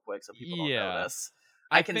score real quick so people don't notice.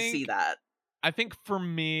 I can see that. I think for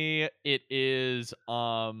me, it is,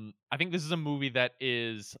 I think this is a movie that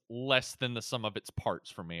is less than the sum of its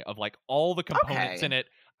parts for me, of like all the components in it.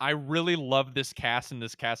 I really love this cast, and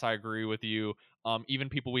this cast, I agree with you. Even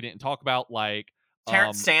people we didn't talk about, like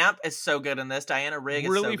Terrence Stamp is so good in this. Diana Rigg is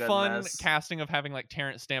so good in this. Really fun casting of having like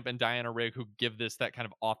Terrence Stamp and Diana Rigg, who give this that kind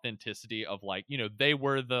of authenticity of like, they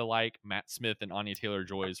were the like Matt Smith and Anya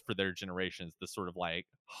Taylor-Joys for their generations, the sort of like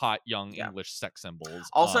hot young English sex symbols.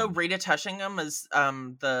 Also, Rita Tushingham is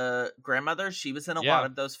the grandmother. She was in a lot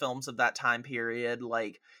of those films of that time period.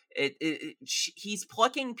 Like he's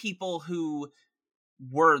plucking people who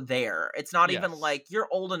were there. It's not even like you're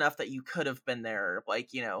old enough that you could have been there.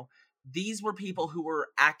 Like, these were people who were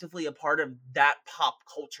actively a part of that pop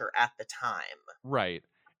culture at the time. Right.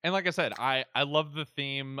 And like I said, I love the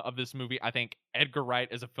theme of this movie. I think Edgar Wright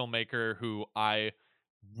is a filmmaker who I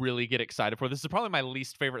really get excited for. This is probably my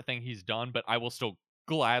least favorite thing he's done, but I will still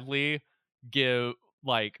gladly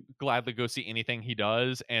gladly go see anything he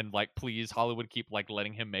does, and like please Hollywood keep like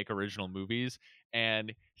letting him make original movies.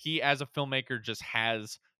 And he as a filmmaker just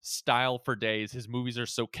has style for days. His movies are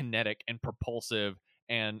so kinetic and propulsive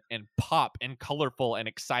and pop and colorful and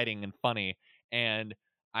exciting and funny. And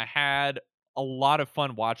I had a lot of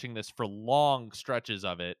fun watching this for long stretches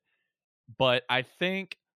of it. But I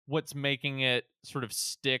think what's making it sort of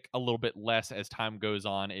stick a little bit less as time goes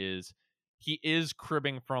on is he is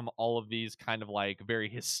cribbing from all of these kind of like very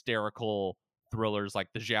hysterical thrillers like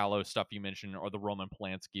the Giallo stuff you mentioned or the Roman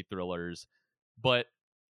Polanski thrillers. But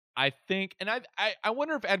I think, and I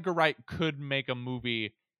wonder if Edgar Wright could make a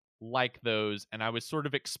movie like those. And I was sort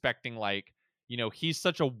of expecting like, you know, he's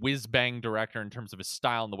such a whiz-bang director in terms of his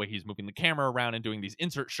style and the way he's moving the camera around and doing these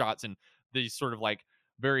insert shots and these sort of like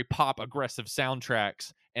very pop aggressive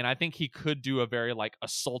soundtracks. And I think he could do a very like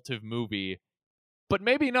assaultive movie, but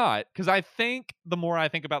maybe not. Because I think the more I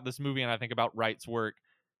think about this movie and I think about Wright's work,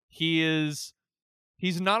 he's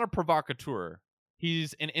not a provocateur.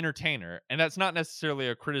 He's an entertainer. And that's not necessarily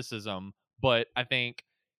a criticism, but I think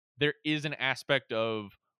there is an aspect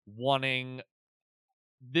of wanting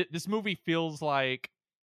this movie feels like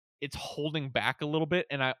it's holding back a little bit,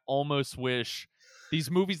 and I almost wish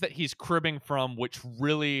these movies that he's cribbing from, which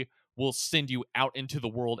really will send you out into the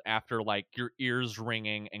world after like your ears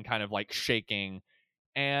ringing and kind of like shaking.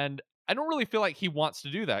 And I don't really feel like he wants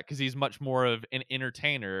to do that because he's much more of an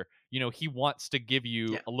entertainer. You know, he wants to give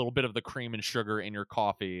you a little bit of the cream and sugar in your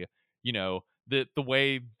coffee. You know, the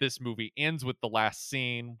way this movie ends with the last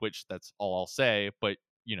scene, which that's all I'll say, but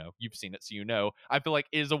you know, you've seen it, so you know, I feel like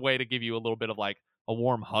is a way to give you a little bit of like a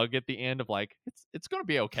warm hug at the end of like it's gonna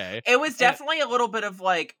be okay. It was definitely a little bit of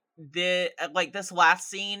like this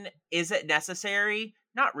last scene, is it necessary?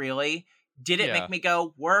 Not really. Did it make me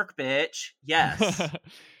go, work, bitch? Yes.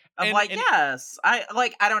 Yes.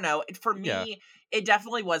 I don't know. For me, it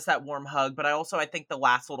definitely was that warm hug, but I think the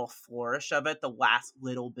last little flourish of it, the last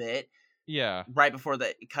little bit, right before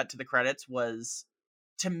the cut to the credits was,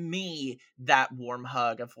 to me, that warm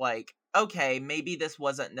hug of like, okay, maybe this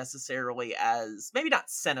wasn't necessarily as, maybe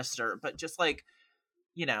not sinister, but just like,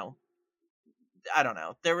 you know, I don't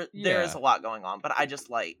know. There is a lot going on, but I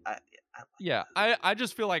just like, I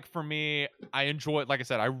just feel like for me, I enjoy, like I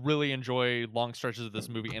said, I really enjoy long stretches of this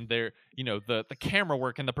movie, and there, you know, the camera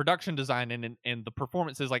work and the production design and the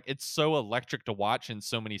performances, like it's so electric to watch in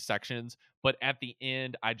so many sections. But at the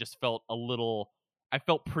end, I just felt I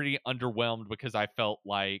felt pretty underwhelmed because I felt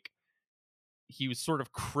like he was sort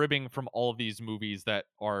of cribbing from all of these movies that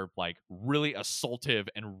are like really assaultive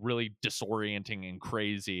and really disorienting and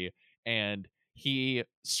crazy, and he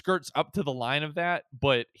skirts up to the line of that,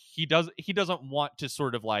 but he doesn't want to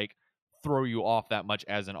sort of like throw you off that much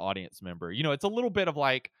as an audience member. You know, it's a little bit of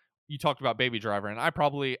like, you talked about Baby Driver, and I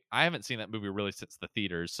haven't seen that movie really since the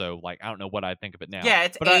theaters, so like I don't know what I think of it now. Yeah,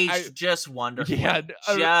 it's aged just wonderfully. Yeah,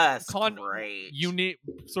 just great. Unique,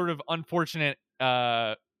 sort of unfortunate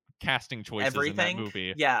casting choices in that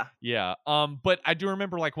movie. Yeah. But I do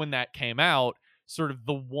remember like when that came out, sort of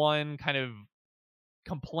the one kind of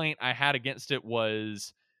complaint I had against it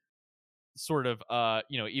was sort of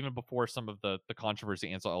you know, even before some of the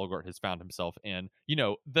controversy Ansel Elgort has found himself in, you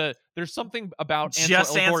know, there's something about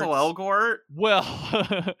Ansel Elgort.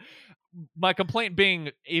 Well, my complaint being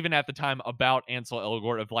even at the time about Ansel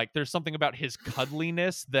Elgort of like there's something about his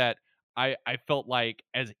cuddliness that I felt like,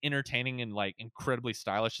 as entertaining and like incredibly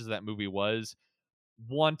stylish as that movie was,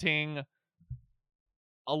 wanting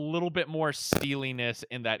a little bit more steeliness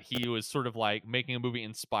in that he was sort of like making a movie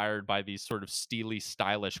inspired by these sort of steely,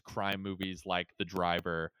 stylish crime movies like The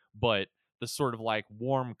Driver, but the sort of like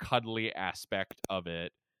warm, cuddly aspect of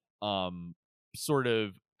it, sort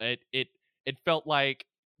of it felt like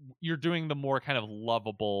you're doing the more kind of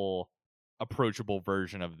lovable, approachable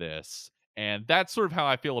version of this. And that's sort of how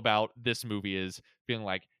I feel about this movie, is feeling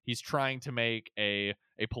like he's trying to make a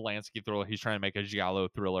Polanski thriller, he's trying to make a Giallo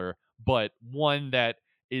thriller, but one that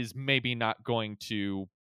is maybe not going to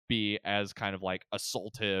be as kind of like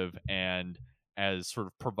assaultive and as sort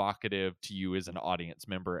of provocative to you as an audience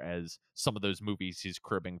member as some of those movies he's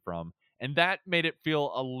cribbing from. And that made it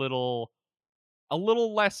feel a little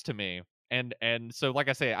less to me. And so, like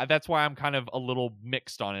I say, that's why I'm kind of a little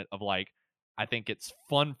mixed on it, of like, I think it's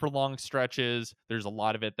fun for long stretches. There's a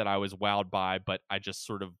lot of it that I was wowed by, but I just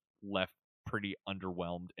sort of left pretty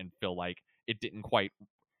underwhelmed and feel like it didn't quite,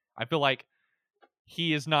 I feel like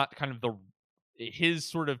he is not kind of his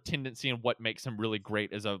sort of tendency and what makes him really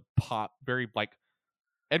great is a pop, very like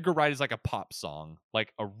Edgar Wright is like a pop song,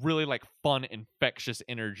 like a really like fun, infectious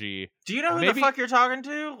energy. Do you know who the fuck you're talking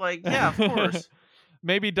to? Like, yeah, of course.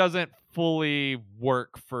 Maybe doesn't fully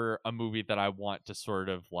work for a movie that I want to sort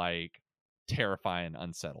of like terrify and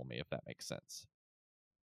unsettle me, if that makes sense.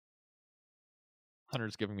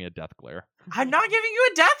 Hunter's giving me a death glare. I'm not giving you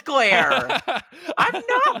a death glare. I'm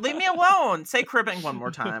not. Leave me alone. Say cribbing one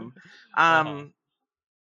more time.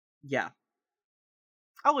 Yeah.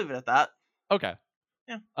 I'll leave it at that. Okay.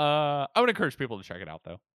 Yeah. I would encourage people to check it out,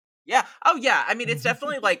 though. Yeah. Oh, yeah. I mean, it's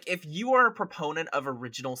definitely like if you are a proponent of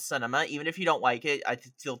original cinema, even if you don't like it, I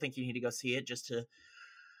still think you need to go see it just to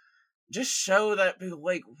show that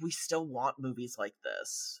like we still want movies like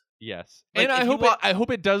this. Yes, like, and I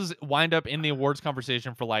hope it does wind up in the awards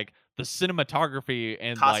conversation for like the cinematography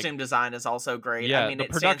and costume design is also great. Yeah, I mean, the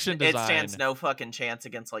production design. It stands no fucking chance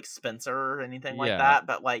against like Spencer or anything like that.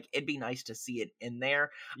 But like, it'd be nice to see it in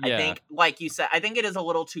there. Yeah. I think, like you said, I think it is a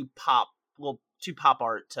little too pop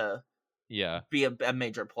art to be a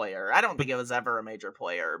major player. I don't think it was ever a major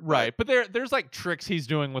player. Right, but there's like tricks he's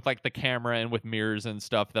doing with like the camera and with mirrors and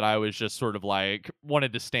stuff that I was just sort of like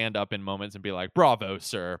wanted to stand up in moments and be like, bravo,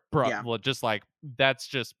 sir. Well, just like that's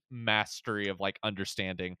just mastery of like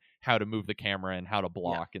understanding how to move the camera and how to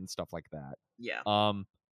block and stuff like that. Yeah.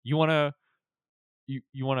 You wanna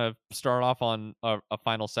start off on a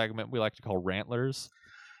final segment we like to call Rantlers?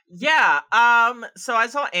 Yeah, so I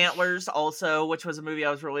saw Antlers also, which was a movie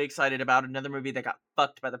I was really excited about. Another movie that got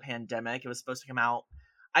fucked by the pandemic. It was supposed to come out,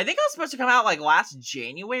 I think it was supposed to come out like last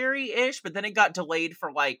January-ish, but then it got delayed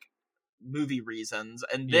for like movie reasons.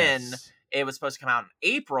 And then it was supposed to come out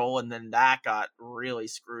in April, and then that got really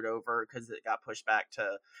screwed over because it got pushed back to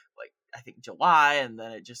like I think July, and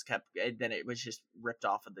then it was just ripped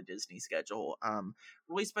off of the Disney schedule.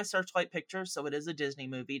 Released by Searchlight Pictures, so it is a Disney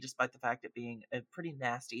movie, despite the fact it being a pretty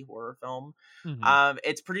nasty horror film. Mm-hmm.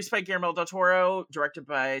 It's produced by Guillermo del Toro, directed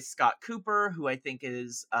by Scott Cooper, who I think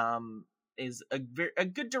is a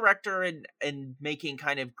good director in making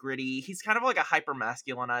kind of gritty. He's kind of like a hyper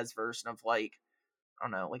masculinized version of like, I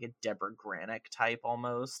don't know, like a Deborah Granick type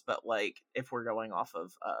almost, but like if we're going off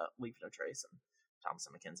of Leave No Trace and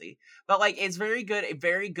Thomasin McKenzie. But like it's very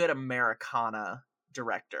good Americana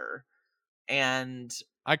director. And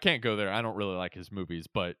I can't go there. I don't really like his movies,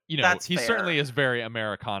 but you know, he certainly is very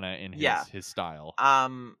Americana in his style.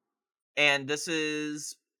 And this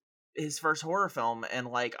is his first horror film, and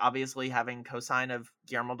like obviously having cosign of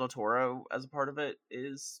Guillermo del Toro as a part of it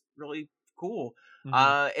is really cool.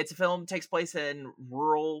 Mm-hmm. It's a film takes place in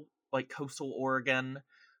rural, like coastal Oregon,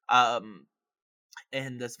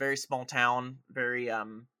 in this very small town, very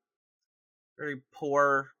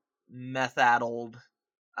poor, meth-addled,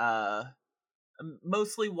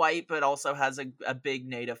 mostly white, but also has a big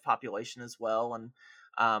native population as well. And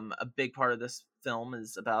a big part of this film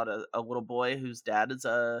is about a little boy whose dad is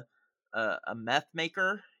a meth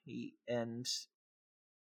maker. And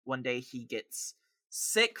one day he gets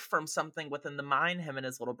sick from something within the mine, him and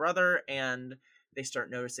his little brother, and they start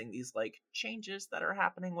noticing these like changes that are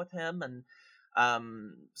happening with him. And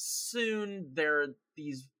soon there are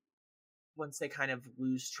these, once they kind of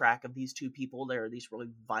lose track of these two people, there are these really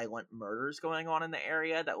violent murders going on in the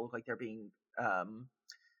area that look like they're being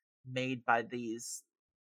made by these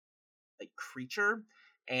like creature.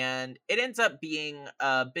 And it ends up being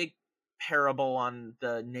a big parable on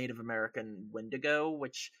the Native American Wendigo,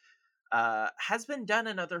 which has been done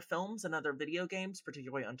in other films and other video games,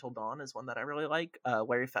 particularly Until Dawn is one that I really like.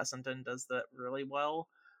 Larry Fessenden does that really well.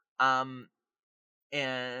 And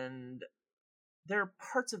there are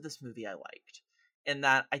parts of this movie I liked, in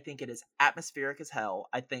that I think it is atmospheric as hell.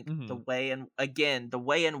 I think the way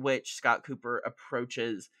in which Scott Cooper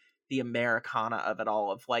approaches the Americana of it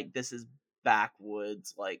all, of like, this is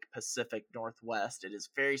backwoods, like Pacific Northwest. It is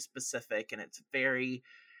very specific, and it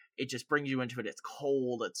just brings you into it. It's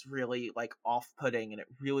cold. It's really like off-putting, and it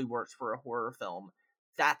really works for a horror film.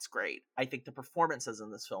 That's great. I think the performances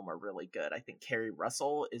in this film are really good. I think Kerry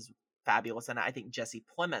Russell is fabulous, and I think Jesse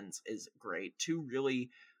Plemons is great. Two really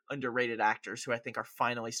underrated actors who I think are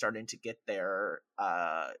finally starting to get their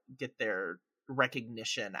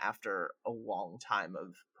recognition after a long time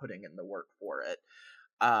of putting in the work for it.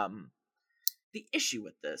 The issue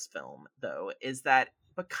with this film, though, is that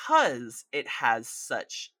because it has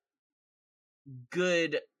such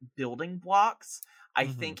good building blocks, I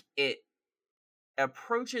think it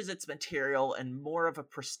approaches its material in more of a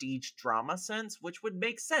prestige drama sense, which would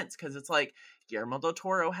make sense because it's like Guillermo del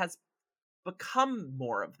Toro has become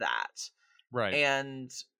more of that. Right. And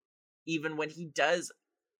even when he does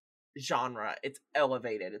genre. It's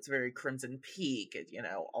elevated. It's very Crimson Peak, you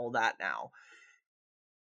know, all that now.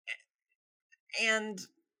 And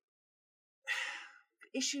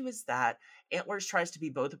the issue is that Antlers tries to be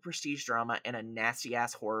both a prestige drama and a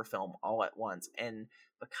nasty-ass horror film all at once. And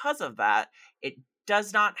because of that, it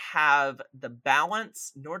does not have the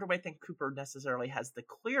balance, nor do I think Cooper necessarily has the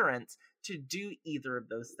clearance to do either of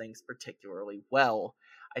those things particularly well.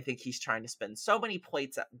 I think he's trying to spin so many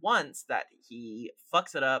plates at once that he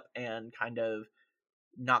fucks it up and kind of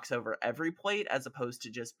knocks over every plate, as opposed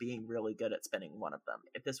to just being really good at spinning one of them.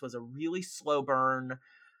 If this was a really slow burn,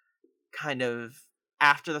 kind of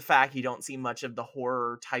after the fact, you don't see much of the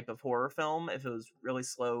horror type of horror film. If it was really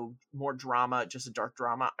slow, more drama, just a dark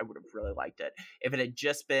drama, I would have really liked it. If it had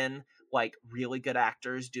just been like really good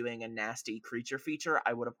actors doing a nasty creature feature,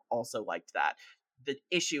 I would have also liked that. The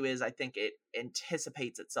issue is, I think it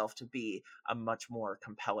anticipates itself to be a much more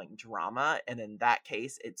compelling drama, and in that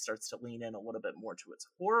case, it starts to lean in a little bit more to its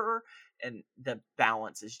horror, and the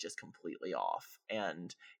balance is just completely off.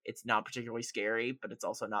 And it's not particularly scary, but it's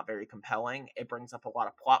also not very compelling. It brings up a lot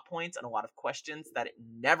of plot points and a lot of questions that it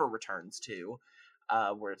never returns to,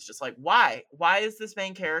 where it's just like, why? Why is this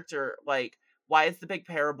main character, like, why is the big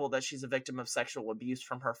parable that she's a victim of sexual abuse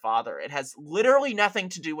from her father? It has literally nothing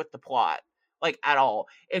to do with the plot. Like, at all.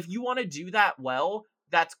 If you want to do that well,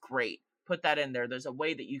 that's great. Put that in there. There's a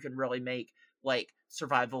way that you can really make, like,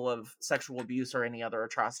 survival of sexual abuse or any other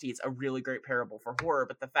atrocities a really great parable for horror.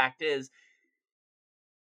 But the fact is,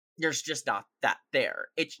 there's just not that there.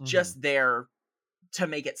 It's just there to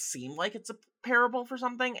make it seem like it's a parable for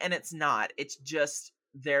something, and it's not. It's just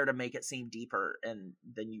there to make it seem deeper, and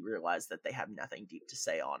then you realize that they have nothing deep to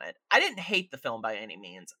say on it. I didn't hate the film by any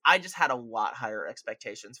means. I just had a lot higher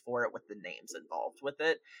expectations for it with the names involved with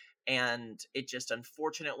it, and it just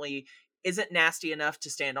unfortunately isn't nasty enough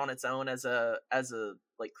to stand on its own as a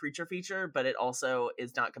like creature feature, but it also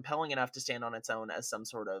is not compelling enough to stand on its own as some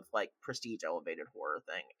sort of like prestige elevated horror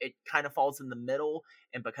thing. It kind of falls in the middle,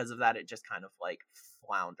 and because of that, it just kind of like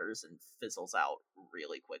flounders and fizzles out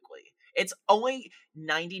really quickly. It's only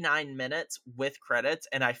 99 minutes with credits,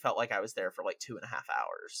 and I felt like I was there for like 2.5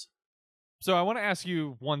 hours. So I want to ask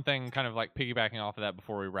you one thing, kind of like piggybacking off of that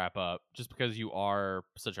before we wrap up, just because you are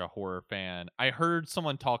such a horror fan. I heard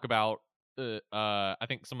someone talk about, I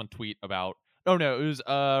think someone tweet about, oh no, it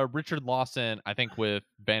was Richard Lawson, I think with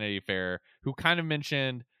Vanity Fair, who kind of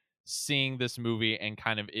mentioned seeing this movie and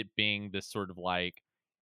kind of it being this sort of like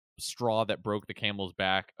straw that broke the camel's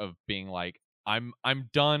back of being like, I'm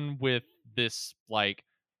done with this like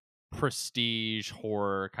prestige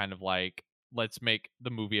horror kind of like, let's make the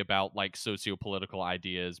movie about like socio-political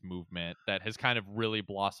ideas movement that has kind of really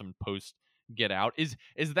blossomed post Get Out. Is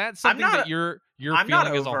that something that you're feeling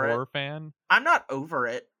as a horror fan? I'm not over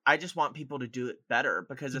it. I just want people to do it better,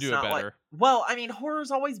 because it's not like, well, I mean, horror's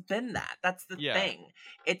always been that. That's the thing.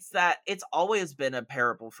 It's that it's always been a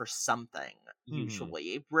parable for something,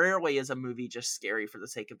 usually. Rarely is a movie just scary for the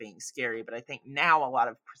sake of being scary, but I think now a lot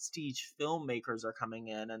of prestige filmmakers are coming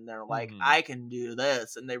in and they're like, I can do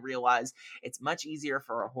this, and they realize it's much easier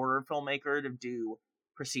for a horror filmmaker to do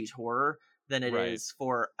prestige horror than it is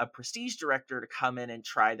for a prestige director to come in and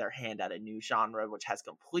try their hand at a new genre, which has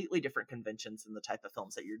completely different conventions than the type of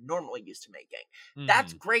films that you're normally used to making.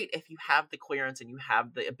 That's great if you have the clearance and you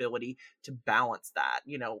have the ability to balance that.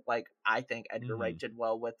 You know, like, I think Edgar Wright did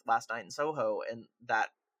well with Last Night in Soho, and that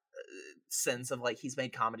sense of like, he's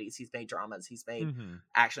made comedies, he's made dramas, he's made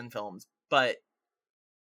action films, but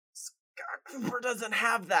Cooper doesn't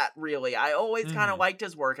have that, really. I always kind of liked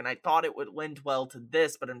his work, and I thought it would lend well to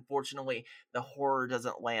this, but unfortunately, the horror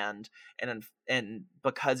doesn't land, and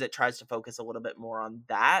because it tries to focus a little bit more on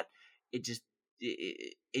that, it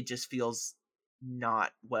just feels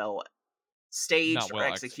not well staged or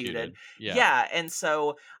executed. Yeah, and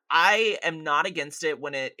so I am not against it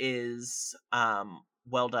when it is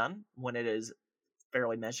well done, when it is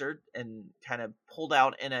fairly measured and kind of pulled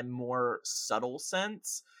out in a more subtle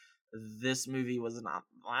sense. This movie was not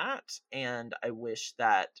that, and I wish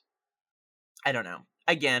that, I don't know.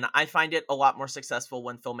 Again, I find it a lot more successful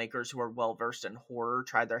when filmmakers who are well-versed in horror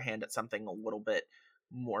try their hand at something a little bit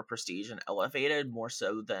more prestige and elevated, more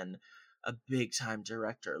so than a big-time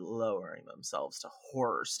director lowering themselves to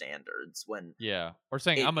horror standards when or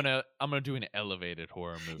saying I'm gonna do an elevated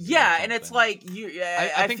horror movie. And it's like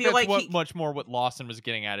I think feel that's like much more what Lawson was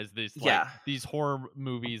getting at is this like these horror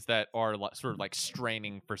movies that are sort of like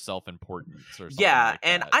straining for self-importance or something like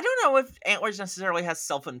and that. I don't know if Antlers necessarily has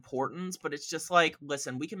self-importance, but it's just like,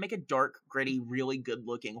 listen, we can make a dark, gritty, really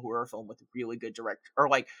good-looking horror film with really good director, or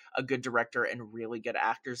like a good director and really good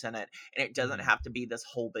actors in it, and it doesn't have to be this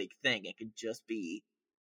whole big thing. It could just be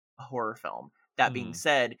a horror film. That being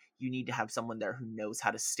said, you need to have someone there who knows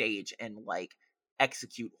how to stage and like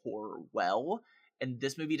execute horror well. And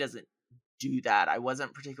this movie doesn't do that. I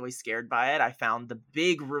wasn't particularly scared by it. I found the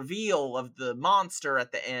big reveal of the monster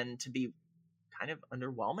at the end to be kind of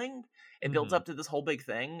underwhelming. It builds up to this whole big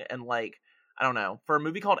thing, and like, I don't know, for a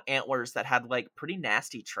movie called Antlers that had like pretty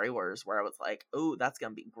nasty trailers where I was like, oh, that's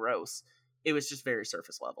gonna be gross, it was just very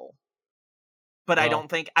surface level. But well,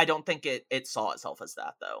 I don't think it saw itself as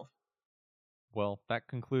that though. Well, that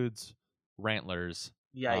concludes Rantlers.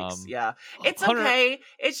 Yikes. Yeah, it's okay.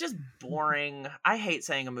 It's just boring. I hate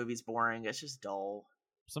saying a movie's boring. It's just dull.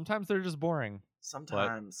 Sometimes they're just boring.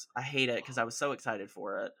 Sometimes I hate it because I was so excited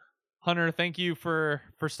for it. Hunter, thank you for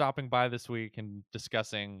stopping by this week and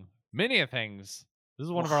discussing many things. This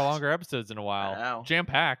is one of our longer episodes in a while. Jam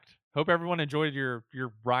packed. Hope everyone enjoyed your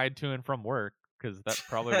ride to and from work, because that's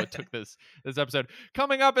probably what took this episode.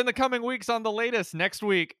 Coming up in the coming weeks on the latest next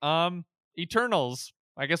week, Eternals.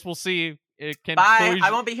 I guess we'll see. Bye. I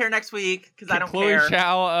won't be here next week because I don't care. Chloe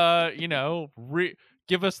Zhao,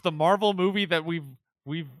 give us the Marvel movie that we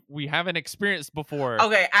haven't experienced before.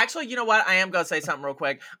 Okay, actually, you know what? I am going to say something real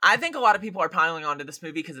quick. I think a lot of people are piling onto this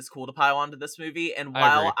movie because it's cool to pile onto this movie. And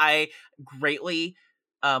while I greatly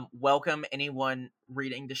welcome anyone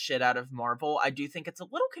reading the shit out of Marvel, I do think it's a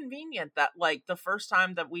little convenient that like the first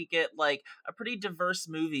time that we get like a pretty diverse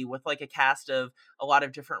movie with like a cast of a lot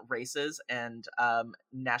of different races and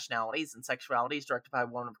nationalities and sexualities directed by a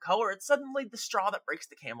woman of color, it's suddenly the straw that breaks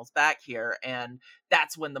the camel's back here, and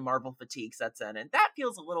that's when the Marvel fatigue sets in, and that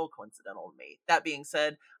feels a little coincidental to me. That being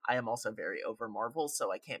said, I am also very over Marvel,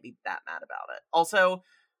 so I can't be that mad about it. Also,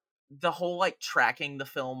 the whole like tracking the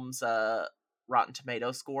film's Rotten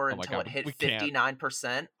Tomato score until it hit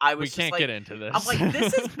 59%. We can't get into this. I'm like,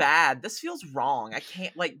 this is bad. This feels wrong. I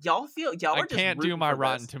can't, like, y'all are just can't do my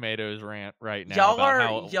Rotten Tomatoes rant right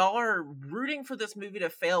now. Y'all are rooting for this movie to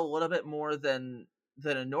fail a little bit more than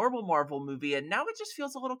a normal Marvel movie, and now it just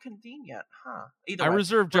feels a little convenient, huh? I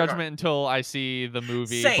reserve judgment until I see the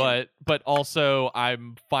movie. Same. But also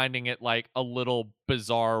I'm finding it like a little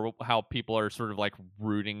bizarre how people are sort of like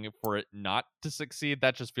rooting for it not to succeed.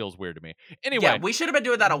 That just feels weird to me. Anyway, yeah, we should have been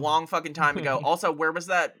doing that a long fucking time ago. Also, where was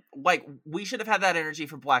that? Like, we should have had that energy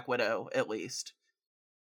for Black Widow at least.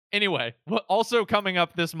 Anyway, also coming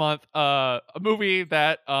up this month, a movie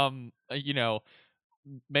that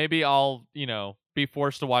maybe I'll be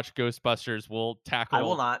forced to watch Ghostbusters. We'll tackle I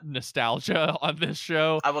will not. Nostalgia on this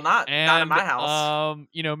show. I will not. And, not in my house.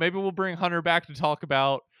 Maybe we'll bring Hunter back to talk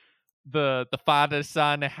about the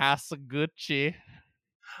father-son Hasaguchi.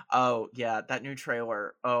 Oh yeah, that new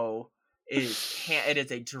trailer. Oh, it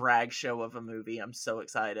is a drag show of a movie. I'm so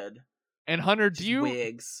excited. And Hunter, do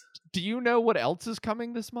you know what else is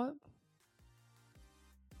coming this month?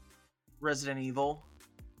 Resident Evil.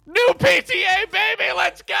 New PTA, baby,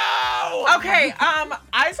 let's go! Okay,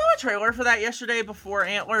 I saw a trailer for that yesterday before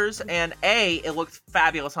Antlers, and A, it looked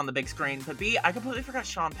fabulous on the big screen, but B, I completely forgot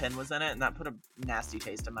Sean Penn was in it, and that put a nasty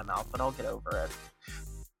taste in my mouth, but I'll get over it.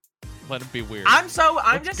 Let it be weird. I'm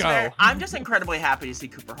just incredibly happy to see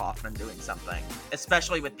Cooper Hoffman doing something,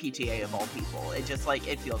 especially with PTA of all people. It just, like,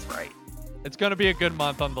 it feels right. It's gonna be a good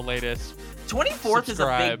month on the latest. 24th is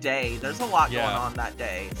a big day. There's a lot going on that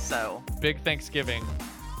day, so. Big Thanksgiving.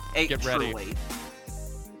 Get ready. Truly.